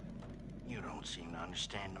 You don't seem to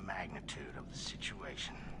understand the magnitude of the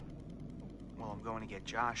situation. Well, I'm going to get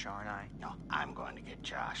Josh, aren't I? No, I'm going to get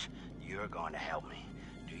Josh. You're going to help me.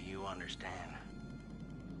 Do you understand?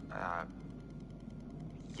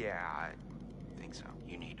 Yeah, I think so.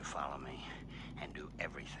 You need to follow me and do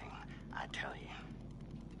everything I tell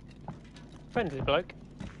you. Friendly bloke.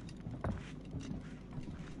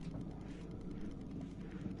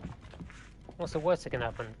 What's the worst that can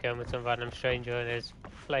happen? Going with some random stranger and his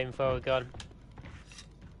flamethrower gun.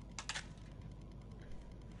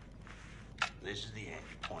 This is the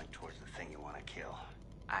entry point towards the thing you want to kill.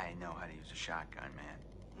 I know how to use a shotgun, man.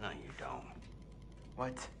 No, you don't.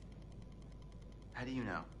 What? How do you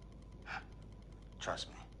know? Trust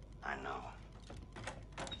me, I know.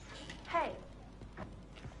 Hey.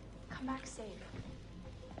 Come back safe.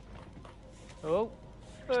 Oh,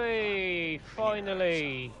 hey,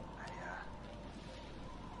 finally.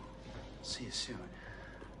 See you soon.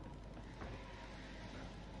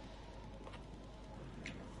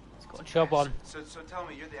 He's got a job on. So tell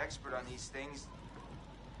me, you're the expert on these things.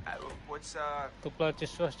 What's The blood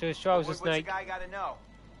just rushed to his trousers, what's the Snake. guy got to know?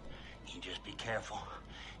 You just be careful.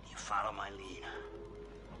 You follow my lead.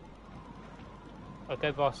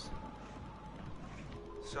 Okay, boss.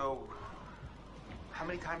 So, how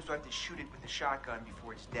many times do I have to shoot it with a shotgun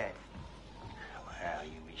before it's dead? Well,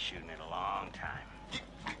 you'll be shooting it a long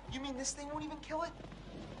time. You mean this thing won't even kill it?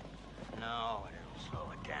 No, it'll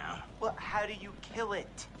slow it down. Well, how do you kill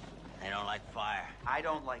it? They don't like fire. I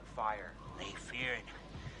don't like fire. They fear it.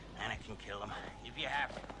 And it can kill them if you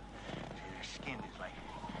have to. See, their skin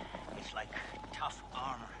is like tough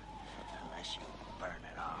armor. Unless you burn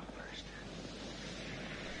it off first.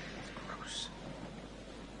 Gross.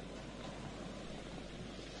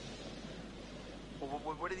 Well,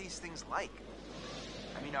 what are these things like?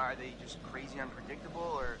 I mean, are they just crazy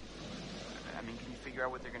unpredictable, or... I mean, can you figure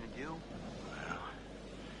out what they're gonna do? Well,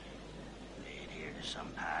 they adhere to some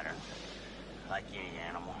pattern. Like any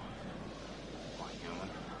animal. Or human.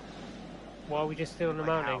 Why are we just still on the Like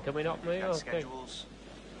mountain? how? Can we not move? Got Okay. schedules?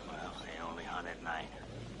 Well, they only hunt at night.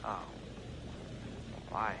 Oh.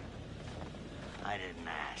 Why? I didn't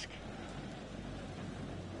ask.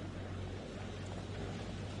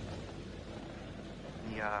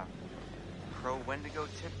 Any, pro Wendigo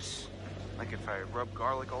tips? Like if I rub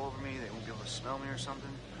garlic all over me, they won't be able to smell me or something?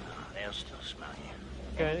 They'll still smell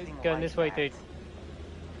you. Going this way, dude.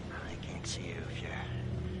 They can't see you if you're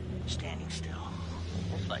standing still.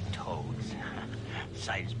 It's like toads.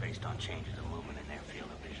 Sight is based on changes of movement in their field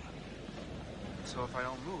of vision. So if I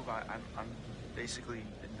don't move, I'm basically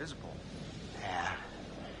invisible. Yeah.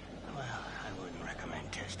 Well, I wouldn't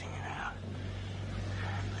recommend testing it out.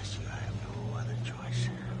 Unless you have no other choice.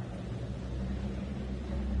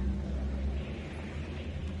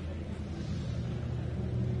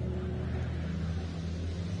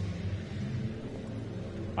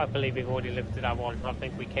 I believe we've already lifted that one. I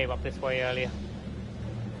think we came up this way earlier.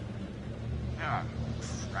 Ah,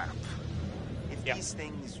 crap. If Yeah. these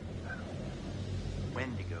things,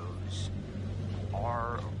 Wendigos,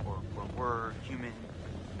 are or were human,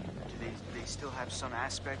 do they still have some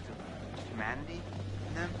aspect of humanity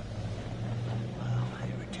in them? Well,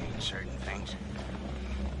 they retain certain things.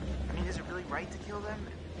 I mean, is it really right to kill them?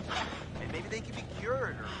 And maybe they could be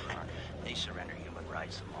cured, or... They surrender human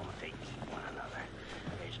rights the moment they eat one another.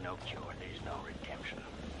 There's no cure, there's no redemption.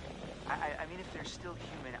 I mean, if they're still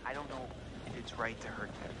human, I don't know if it's right to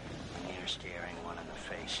hurt them. When you're staring one in the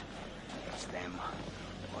face, it's them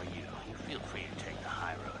Or you feel free to take the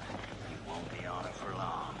high road. You won't be on it for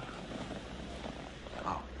long.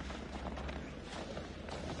 Oh.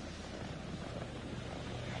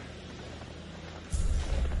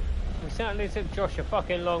 We certainly took Josh a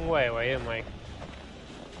fucking long way away, didn't we?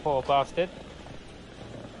 Poor bastard.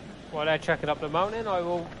 While they're trekking up the mountain, I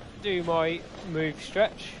will do my move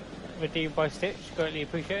stretch. Redeemed by Stitch. Greatly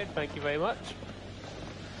appreciated. Thank you very much.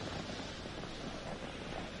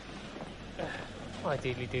 I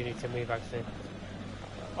ideally do need to move actually.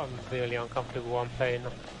 I'm really uncomfortable while I'm playing.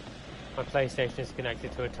 My PlayStation is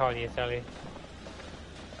connected to a tiny telly.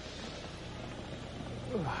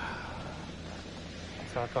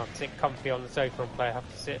 So I can't sit comfy on the sofa and play. I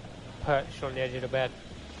have to sit perched on the edge of the bed.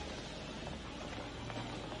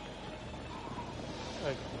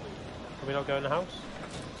 Oh, can we not go in the house?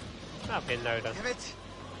 That'd be a no then. Damn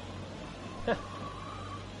it!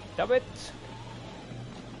 Damn it!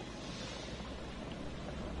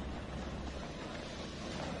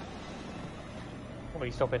 Oh,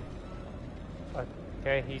 he's stopping.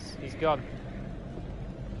 Okay, he's gone.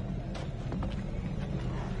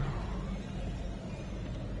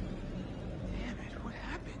 Damn it! What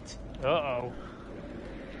happened? Uh-oh.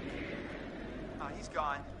 Oh, he's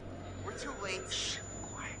gone. We're too late. Shh.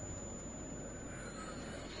 Quiet.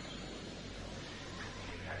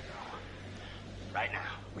 Right now.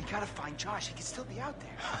 We gotta find Josh. He could still be out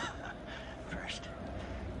there. First,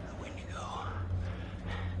 the Wendigo.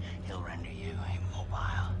 He'll render you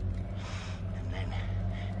immobile. And then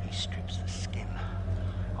he strips the skin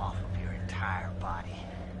off of your entire body,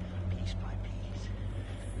 piece by piece.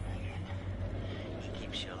 And then he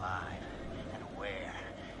keeps you alive and aware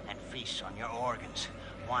and feasts on your organs,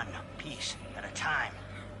 one piece at a time.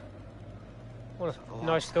 What a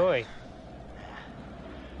nice story.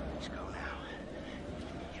 Let's go now.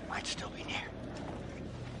 It might still be near.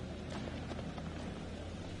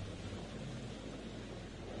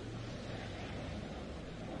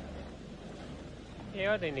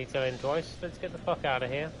 Yeah, I didn't need to end twice. Let's get the fuck out of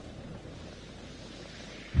here.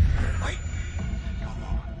 Wait. Don't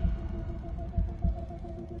move.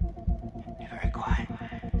 Be very quiet.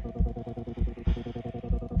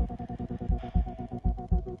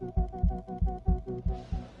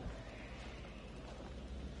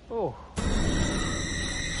 Oh.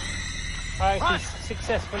 I actually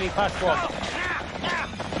successfully passed one.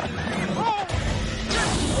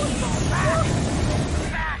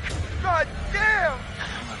 God damn!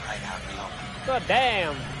 Right out in the open. God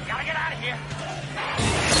damn! Gotta get out of here.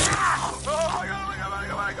 Oh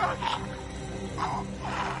my god,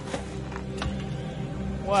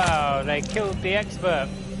 Wow, they killed the expert.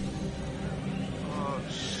 Oh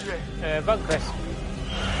shit. Bunkress.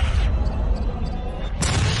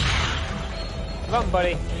 Run,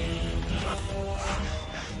 buddy.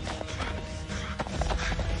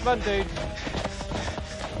 Run, dude.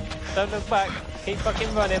 Don't look back. Keep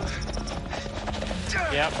fucking running.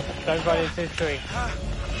 Yep, don't run into the tree.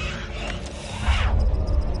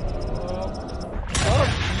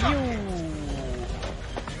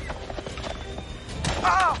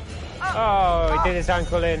 Oh, he did his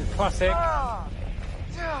ankle in. Classic.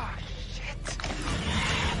 Shit.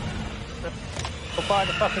 Goodbye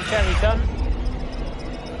the fucking cherry, son.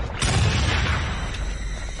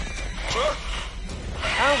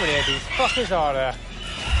 How many of these fuckers are there?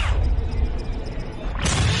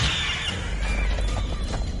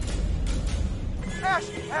 Ash!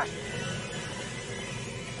 Ash!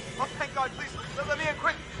 Oh, thank God, please, let me in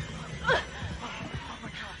quick! Oh my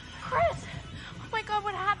God. Chris! Oh my God,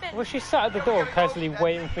 what happened? Well, she sat at the door casually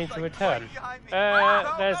waiting for me to return.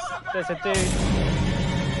 There's a dude.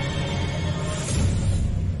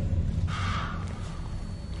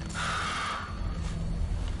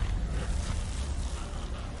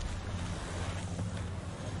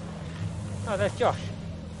 Oh, there's Josh.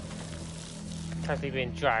 Casually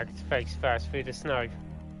being dragged face first through the snow.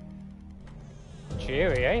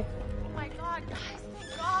 Cheery, eh? Oh my God, guys,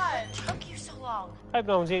 thank God! What took you so long? Hope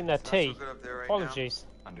no one's eating their tea. so good up there right Apologies.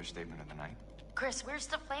 Understatement of the night. Chris, where's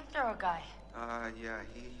the flamethrower guy? Yeah,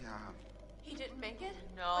 He didn't make it?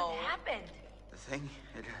 What happened? the thing,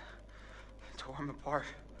 it tore him apart.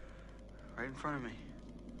 Right in front of me.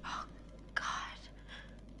 Oh, God.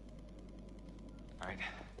 Alright.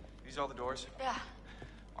 These all the doors? Yeah.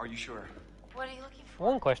 Are you sure? What are you looking for?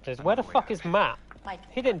 One question is, where the fuck is Matt? Mike,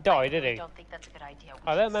 He didn't die, I did really he? don't think that's a good idea.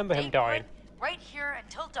 I don't remember him Stay dying. put right here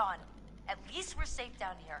until dawn. At least we're safe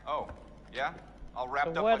down here. Oh, yeah? All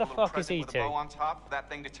wrapped So up where like the a little fuck is present with a E.T.? bow on top for that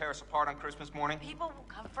thing to tear us apart on Christmas morning? People will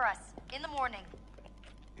come for us in the morning.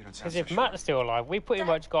 You don't sound Because so if sure. Matt's still alive, we pretty That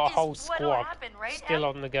much got a is whole what'll squad happen, right, still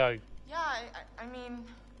Em? on the go. Yeah, I mean,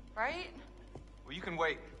 right? Well, you can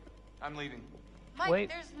wait. I'm leaving. Mike, Wait.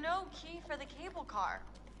 there's no key for the cable car.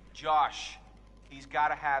 Josh. He's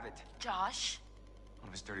gotta have it. Josh? One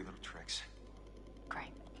of his dirty little tricks.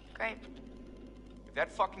 Great. Great. If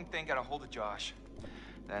that fucking thing got a hold of Josh,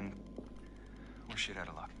 then we're shit out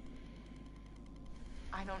of luck.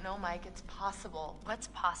 I don't know, Mike. It's possible. What's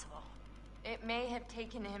possible? It may have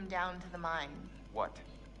taken him down to the mine. What?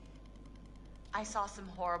 I saw some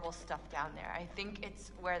horrible stuff down there. I think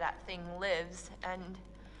it's where that thing lives, and...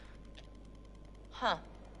 Huh.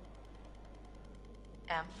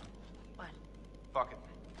 What? Fuck it.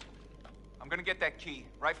 I'm gonna get that key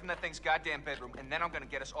right from that thing's goddamn bedroom, and then I'm gonna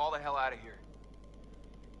get us all the hell out of here.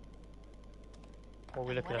 What are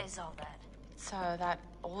we looking What at? is all that? It's that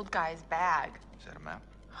old guy's bag. Is that a map?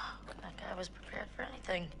 That guy was prepared for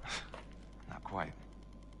anything. Not quite.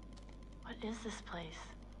 What is this place?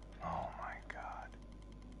 Oh my god.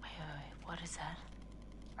 Wait. What is that?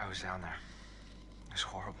 I was down there. It was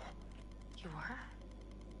horrible. You were?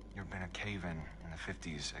 There'd been a cave-in in the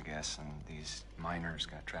 50s, I guess, and these miners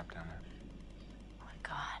got trapped down there. Oh my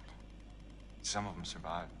god. Some of them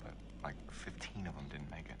survived, but like 15 of them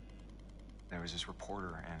didn't make it. There was this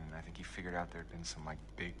reporter, and I think he figured out there'd been some like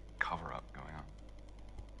big cover-up going on.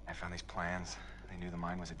 I found these plans. They knew the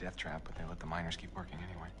mine was a death trap, but they let the miners keep working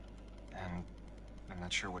anyway. And I'm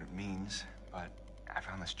not sure what it means, but I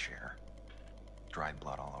found this chair. Dried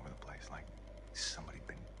blood all over the place, like somebody'd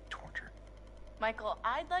been tortured. Michael,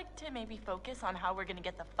 I'd like to maybe focus on how we're gonna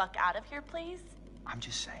get the fuck out of here, please. I'm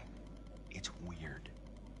just saying, it's weird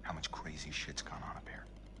how much crazy shit's gone on up here.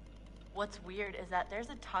 What's weird is that there's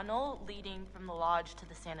a tunnel leading from the lodge to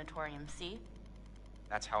the sanatorium, see?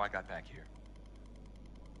 That's how I got back here.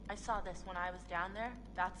 I saw this when I was down there.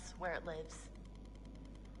 That's where it lives.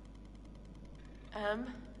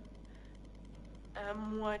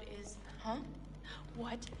 What is... Huh?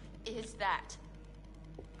 What is that?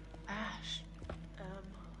 Ash.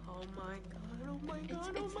 Oh my god, oh my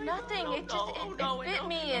god, It's nothing. God. It just it bit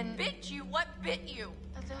me and bit you. What bit you?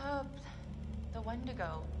 The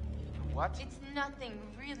Wendigo. What? It's nothing,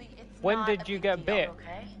 really. It's When not did a you big get deal, bit?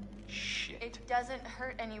 Okay? Shit. It doesn't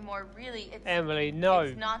hurt anymore, really. It's Emily, no.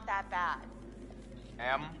 It's not that bad.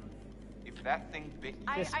 Em, if that thing bit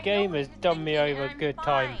you, This I game know has what you're done me thinking, over and I'm good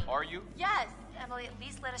time. fine. are you? Yes. Emily, at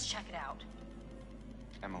least let us check it out.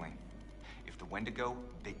 Emily, if the Wendigo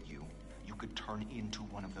bit you, you could turn into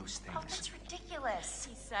one of those things. Oh, that's ridiculous.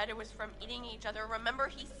 He said it was from eating each other. Remember,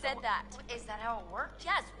 he said that. Is that how it worked?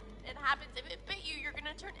 Yes, it happens. If it bit you, you're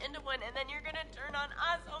gonna turn into one, and then you're gonna turn on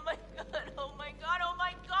us. Oh my god, oh my god, oh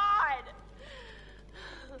my god!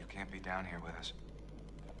 You can't be down here with us.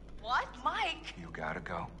 What? Mike! You gotta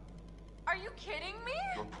go. Are you kidding me?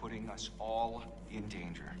 You're putting us all in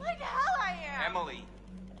danger. Like hell I am. Emily,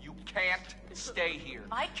 you can't stay here.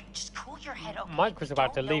 Mike, just cool your head, okay? Mike was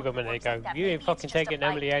about to Don't know leave if a minute it works ago. like that. You Maybe ain't it's fucking just a taking bite.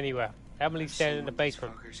 Emily anywhere. Emily's staying in the What these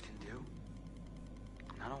basement. fuckers can do.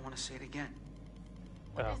 I don't want to say it again.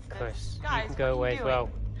 What Oh, is this? Chris, you Guys, can go what are away you as doing? well.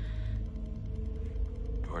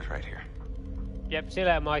 Door's right here. Yep, see you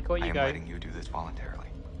later, Michael. I You am go. letting you do this voluntarily.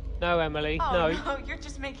 No, Emily, Oh, no. no, you're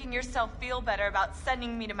just making yourself feel better about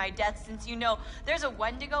sending me to my death since you know there's a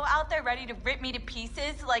Wendigo out there ready to rip me to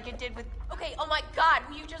pieces like it did with... Okay, oh my god,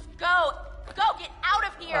 will you just go? Go, get out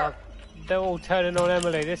of here! They're all turning on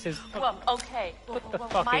Emily. This is... Well, okay. Put the Whoa,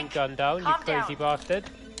 fucking Mike, gun down, you calm crazy down. bastard.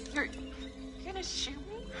 You're gonna shoot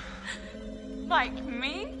me? Like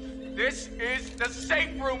me? This is the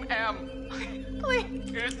safe room, Em.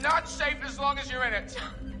 Please, It is not safe as long as you're in it.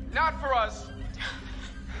 Not for us.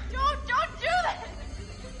 don't do that!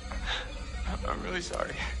 I'm really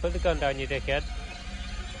sorry. Put the gun down, you dickhead.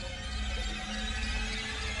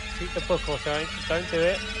 Shoot the book or something. Don't do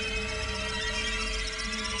it.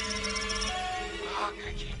 Fuck,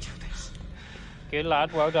 I can't do this. Good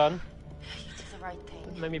lad, well done. You did the right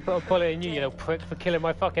thing. Made me put a bullet in you, you little prick, for killing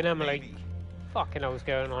my fucking Emily. Maybe. Fucking hell's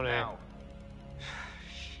going on here? Now.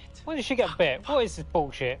 When did she get bit? What is this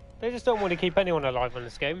bullshit? They just don't want to keep anyone alive in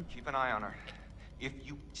this game. Keep an eye on her. If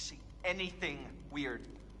you see anything weird,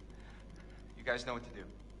 you guys know what to do.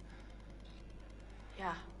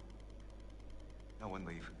 Yeah. No one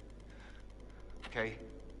leave. Okay?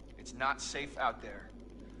 It's not safe out there.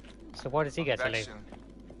 So why does he I'll get be to back leave? soon.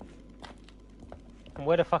 And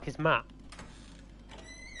where the fuck is Matt?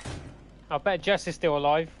 I bet Jess is still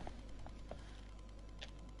alive.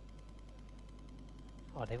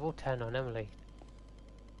 Oh, they've all turned on Emily.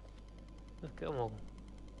 Look at them all.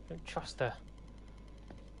 Don't trust her.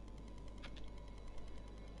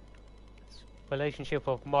 This relationship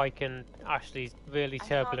of Mike and Ashley's really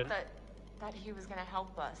turbulent. I thought that he was gonna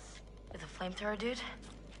help us. With a flamethrower, dude?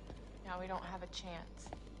 Now we don't have a chance.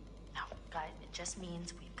 No, guys, it just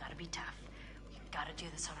means we've got to be tough. We've got to do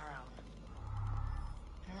this on our own.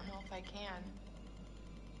 I don't know if I can.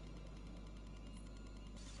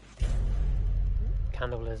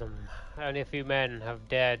 Cannibalism. Only a few men have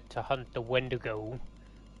dared to hunt the Wendigo.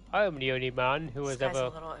 I am the only man who has This guy's ever... a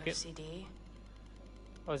little OCD.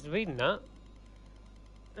 I was reading that.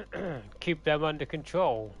 Keep them under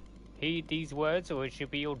control. Heed these words or it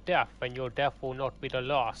should be your death, and your death will not be the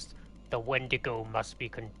last. The Wendigo must be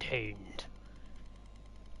contained.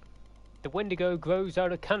 The Wendigo grows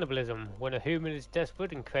out of cannibalism when a human is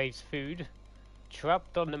desperate and craves food.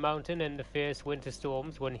 Trapped on the mountain in the fierce winter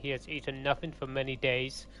storms, when he has eaten nothing for many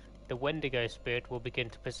days, the Wendigo spirit will begin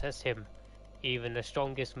to possess him. Even the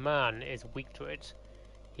strongest man is weak to it.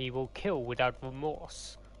 He will kill without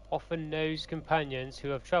remorse, often knows companions who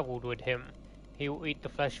have travelled with him. He will eat the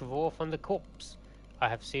flesh raw from the corpse. I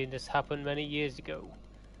have seen this happen many years ago.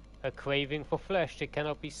 A craving for flesh that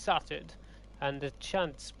cannot be sated, and the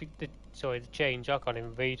change, I can't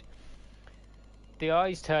even read. The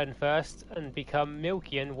eyes turn first and become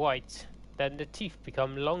milky and white. Then the teeth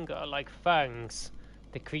become longer like fangs.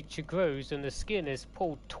 The creature grows and the skin is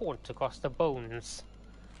pulled taut across the bones.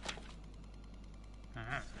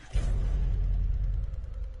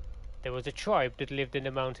 There was a tribe that lived in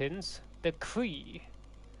the mountains, the Cree,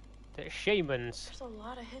 the shamans. There's a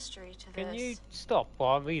lot of history to this. Can you stop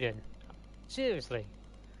while I'm reading? Seriously.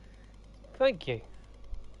 Thank you.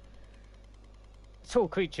 A tall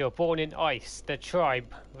creature born in ice, the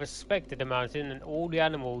tribe respected the mountain and all the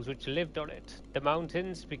animals which lived on it. The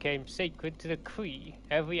mountains became sacred to the Cree.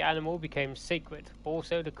 Every animal became sacred.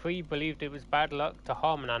 Also, the Cree believed it was bad luck to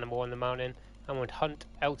harm an animal on the mountain and would hunt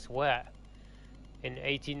elsewhere. In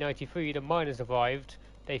 1893, the miners arrived.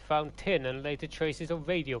 They found tin and later traces of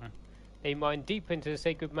radium. They mined deep into the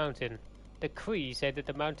sacred mountain. The Cree said that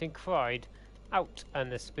the mountain cried out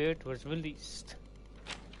and the spirit was released.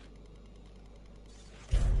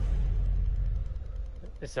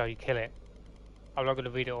 This is how you kill it. I'm not going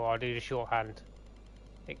to read it or I'll do the shorthand.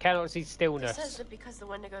 It cannot see stillness. It says that because the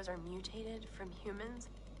Wendigos are mutated from humans,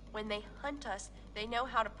 when they hunt us, they know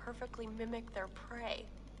how to perfectly mimic their prey.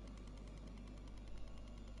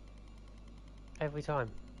 Every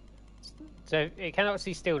time. So it cannot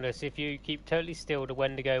see stillness. If you keep totally still, the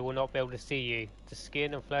Wendigo will not be able to see you. The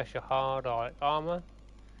skin and flesh are hard like armor.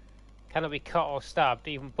 Cannot be cut or stabbed,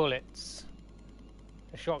 even bullets.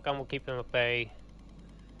 The shotgun will keep them at bay.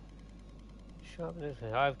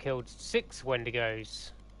 I've killed 6 Wendigos.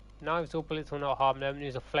 Knives or bullets will not harm them.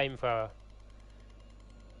 Use a flamethrower.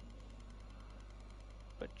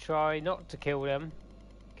 But try not to kill them.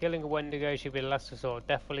 Killing a Wendigo should be the last resort.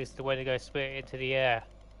 Death releases the Wendigo spirit into the air.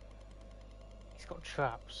 He's got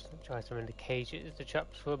traps. Tries them in the cages. The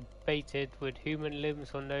traps were baited with human limbs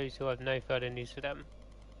on those who have no further use for them.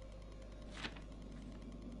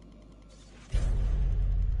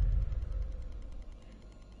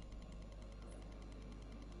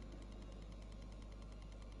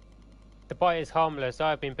 The bite is harmless.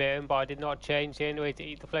 I have been bitten, but I did not change. The only way to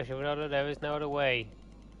eat the flesh of another, there is no other way.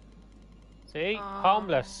 See?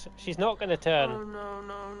 Harmless. She's not going to turn. Oh,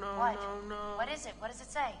 no, What? What is it? What does it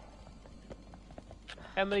say?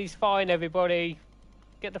 Emily's fine, everybody.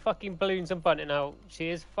 Get the fucking balloons and bunting out. She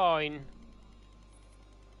is fine.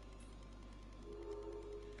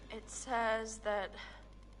 It says that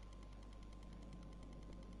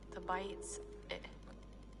the bites,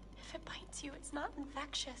 if it bites you, it's not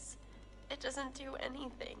infectious. It doesn't do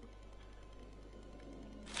anything.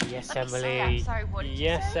 Yes, Let me Emily. say, I'm sorry, what did you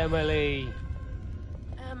yes, say? Emily.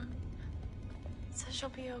 It says she'll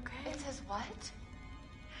be okay. It says what?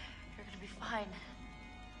 You're gonna be fine.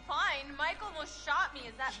 Fine. Michael almost shot me.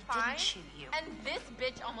 Is that He fine? didn't shoot you. And this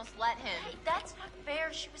bitch almost let him. Hey, that's not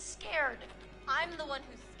fair. She was scared. I'm the one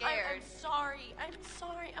who's scared. I'm sorry. I'm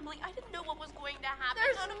sorry, Emily. I didn't know what was going to happen.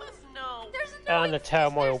 There's None of us know. There's no And the excuse.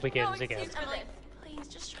 turmoil There's begins no again. excuse for Emily, this. please,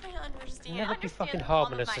 just try to understand. Never be fucking Understand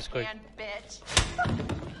harming palm us of this my quick. hand, bitch.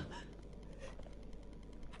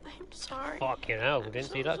 I'm sorry. Fucking hell,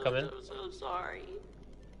 didn't see that coming. I'm so sorry.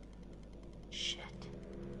 Shit.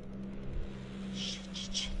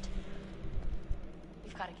 Shit.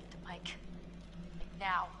 We've got to get to Mike.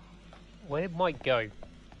 Now. Where did Mike go?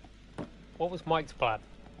 What was Mike's plan?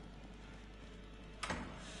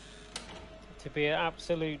 To be an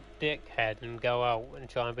absolute dickhead and go out and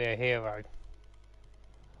try and be a hero.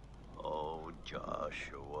 Oh,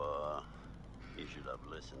 Joshua, you should have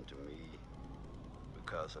listened to me.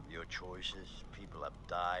 Because of your choices, people have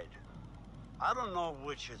died. I don't know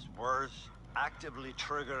which is worse, actively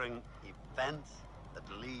triggering events that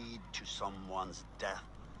lead to someone's death,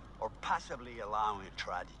 or passively allowing a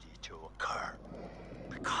tragedy to occur.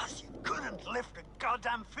 Pick Because you couldn't lift a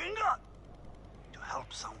goddamn finger to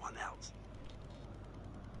help someone else.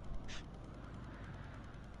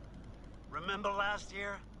 Remember last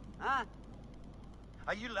year? Huh?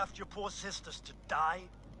 How you left your poor sisters to die?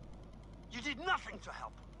 You did nothing to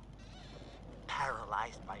help them.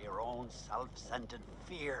 Paralyzed by your own self-centered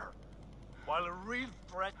fear, while a real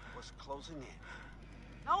threat was closing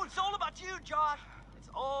in. Now it's all about you, Josh. It's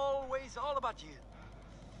always all about you.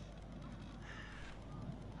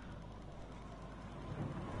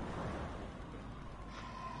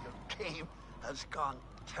 Your game has gone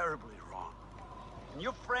terribly wrong. And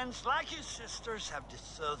your friends, like your sisters, have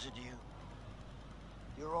deserted you.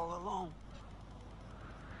 You're all alone.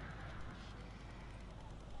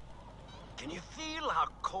 Can you feel how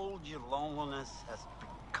cold your loneliness has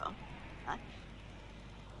become? Huh?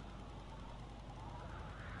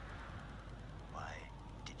 Why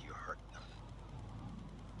did you hurt them?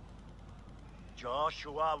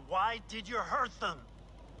 Joshua, why did you hurt them?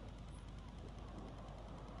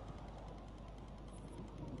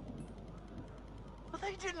 Well,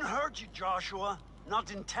 they didn't hurt you, Joshua.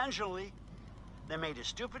 Not intentionally. They made a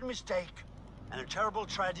stupid mistake, and a terrible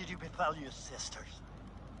tragedy befell your sisters.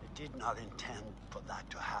 They did not intend for that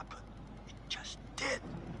to happen. It just did.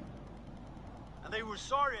 And they were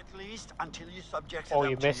sorry, at least, until you subjected Oh,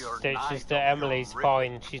 them you to missed your it. night She's of that Emily's horrific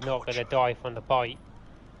fine. She's not going to torture. die from the bite.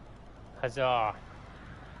 Huzzah.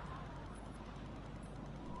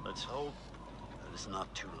 Let's hope that it's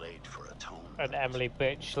not too late for atonement. And Emily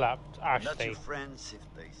bitch slapped And that Ashley your friends, if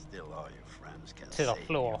they still are your friends, can to the save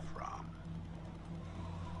floor. you from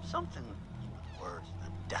something even worse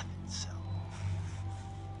than death itself.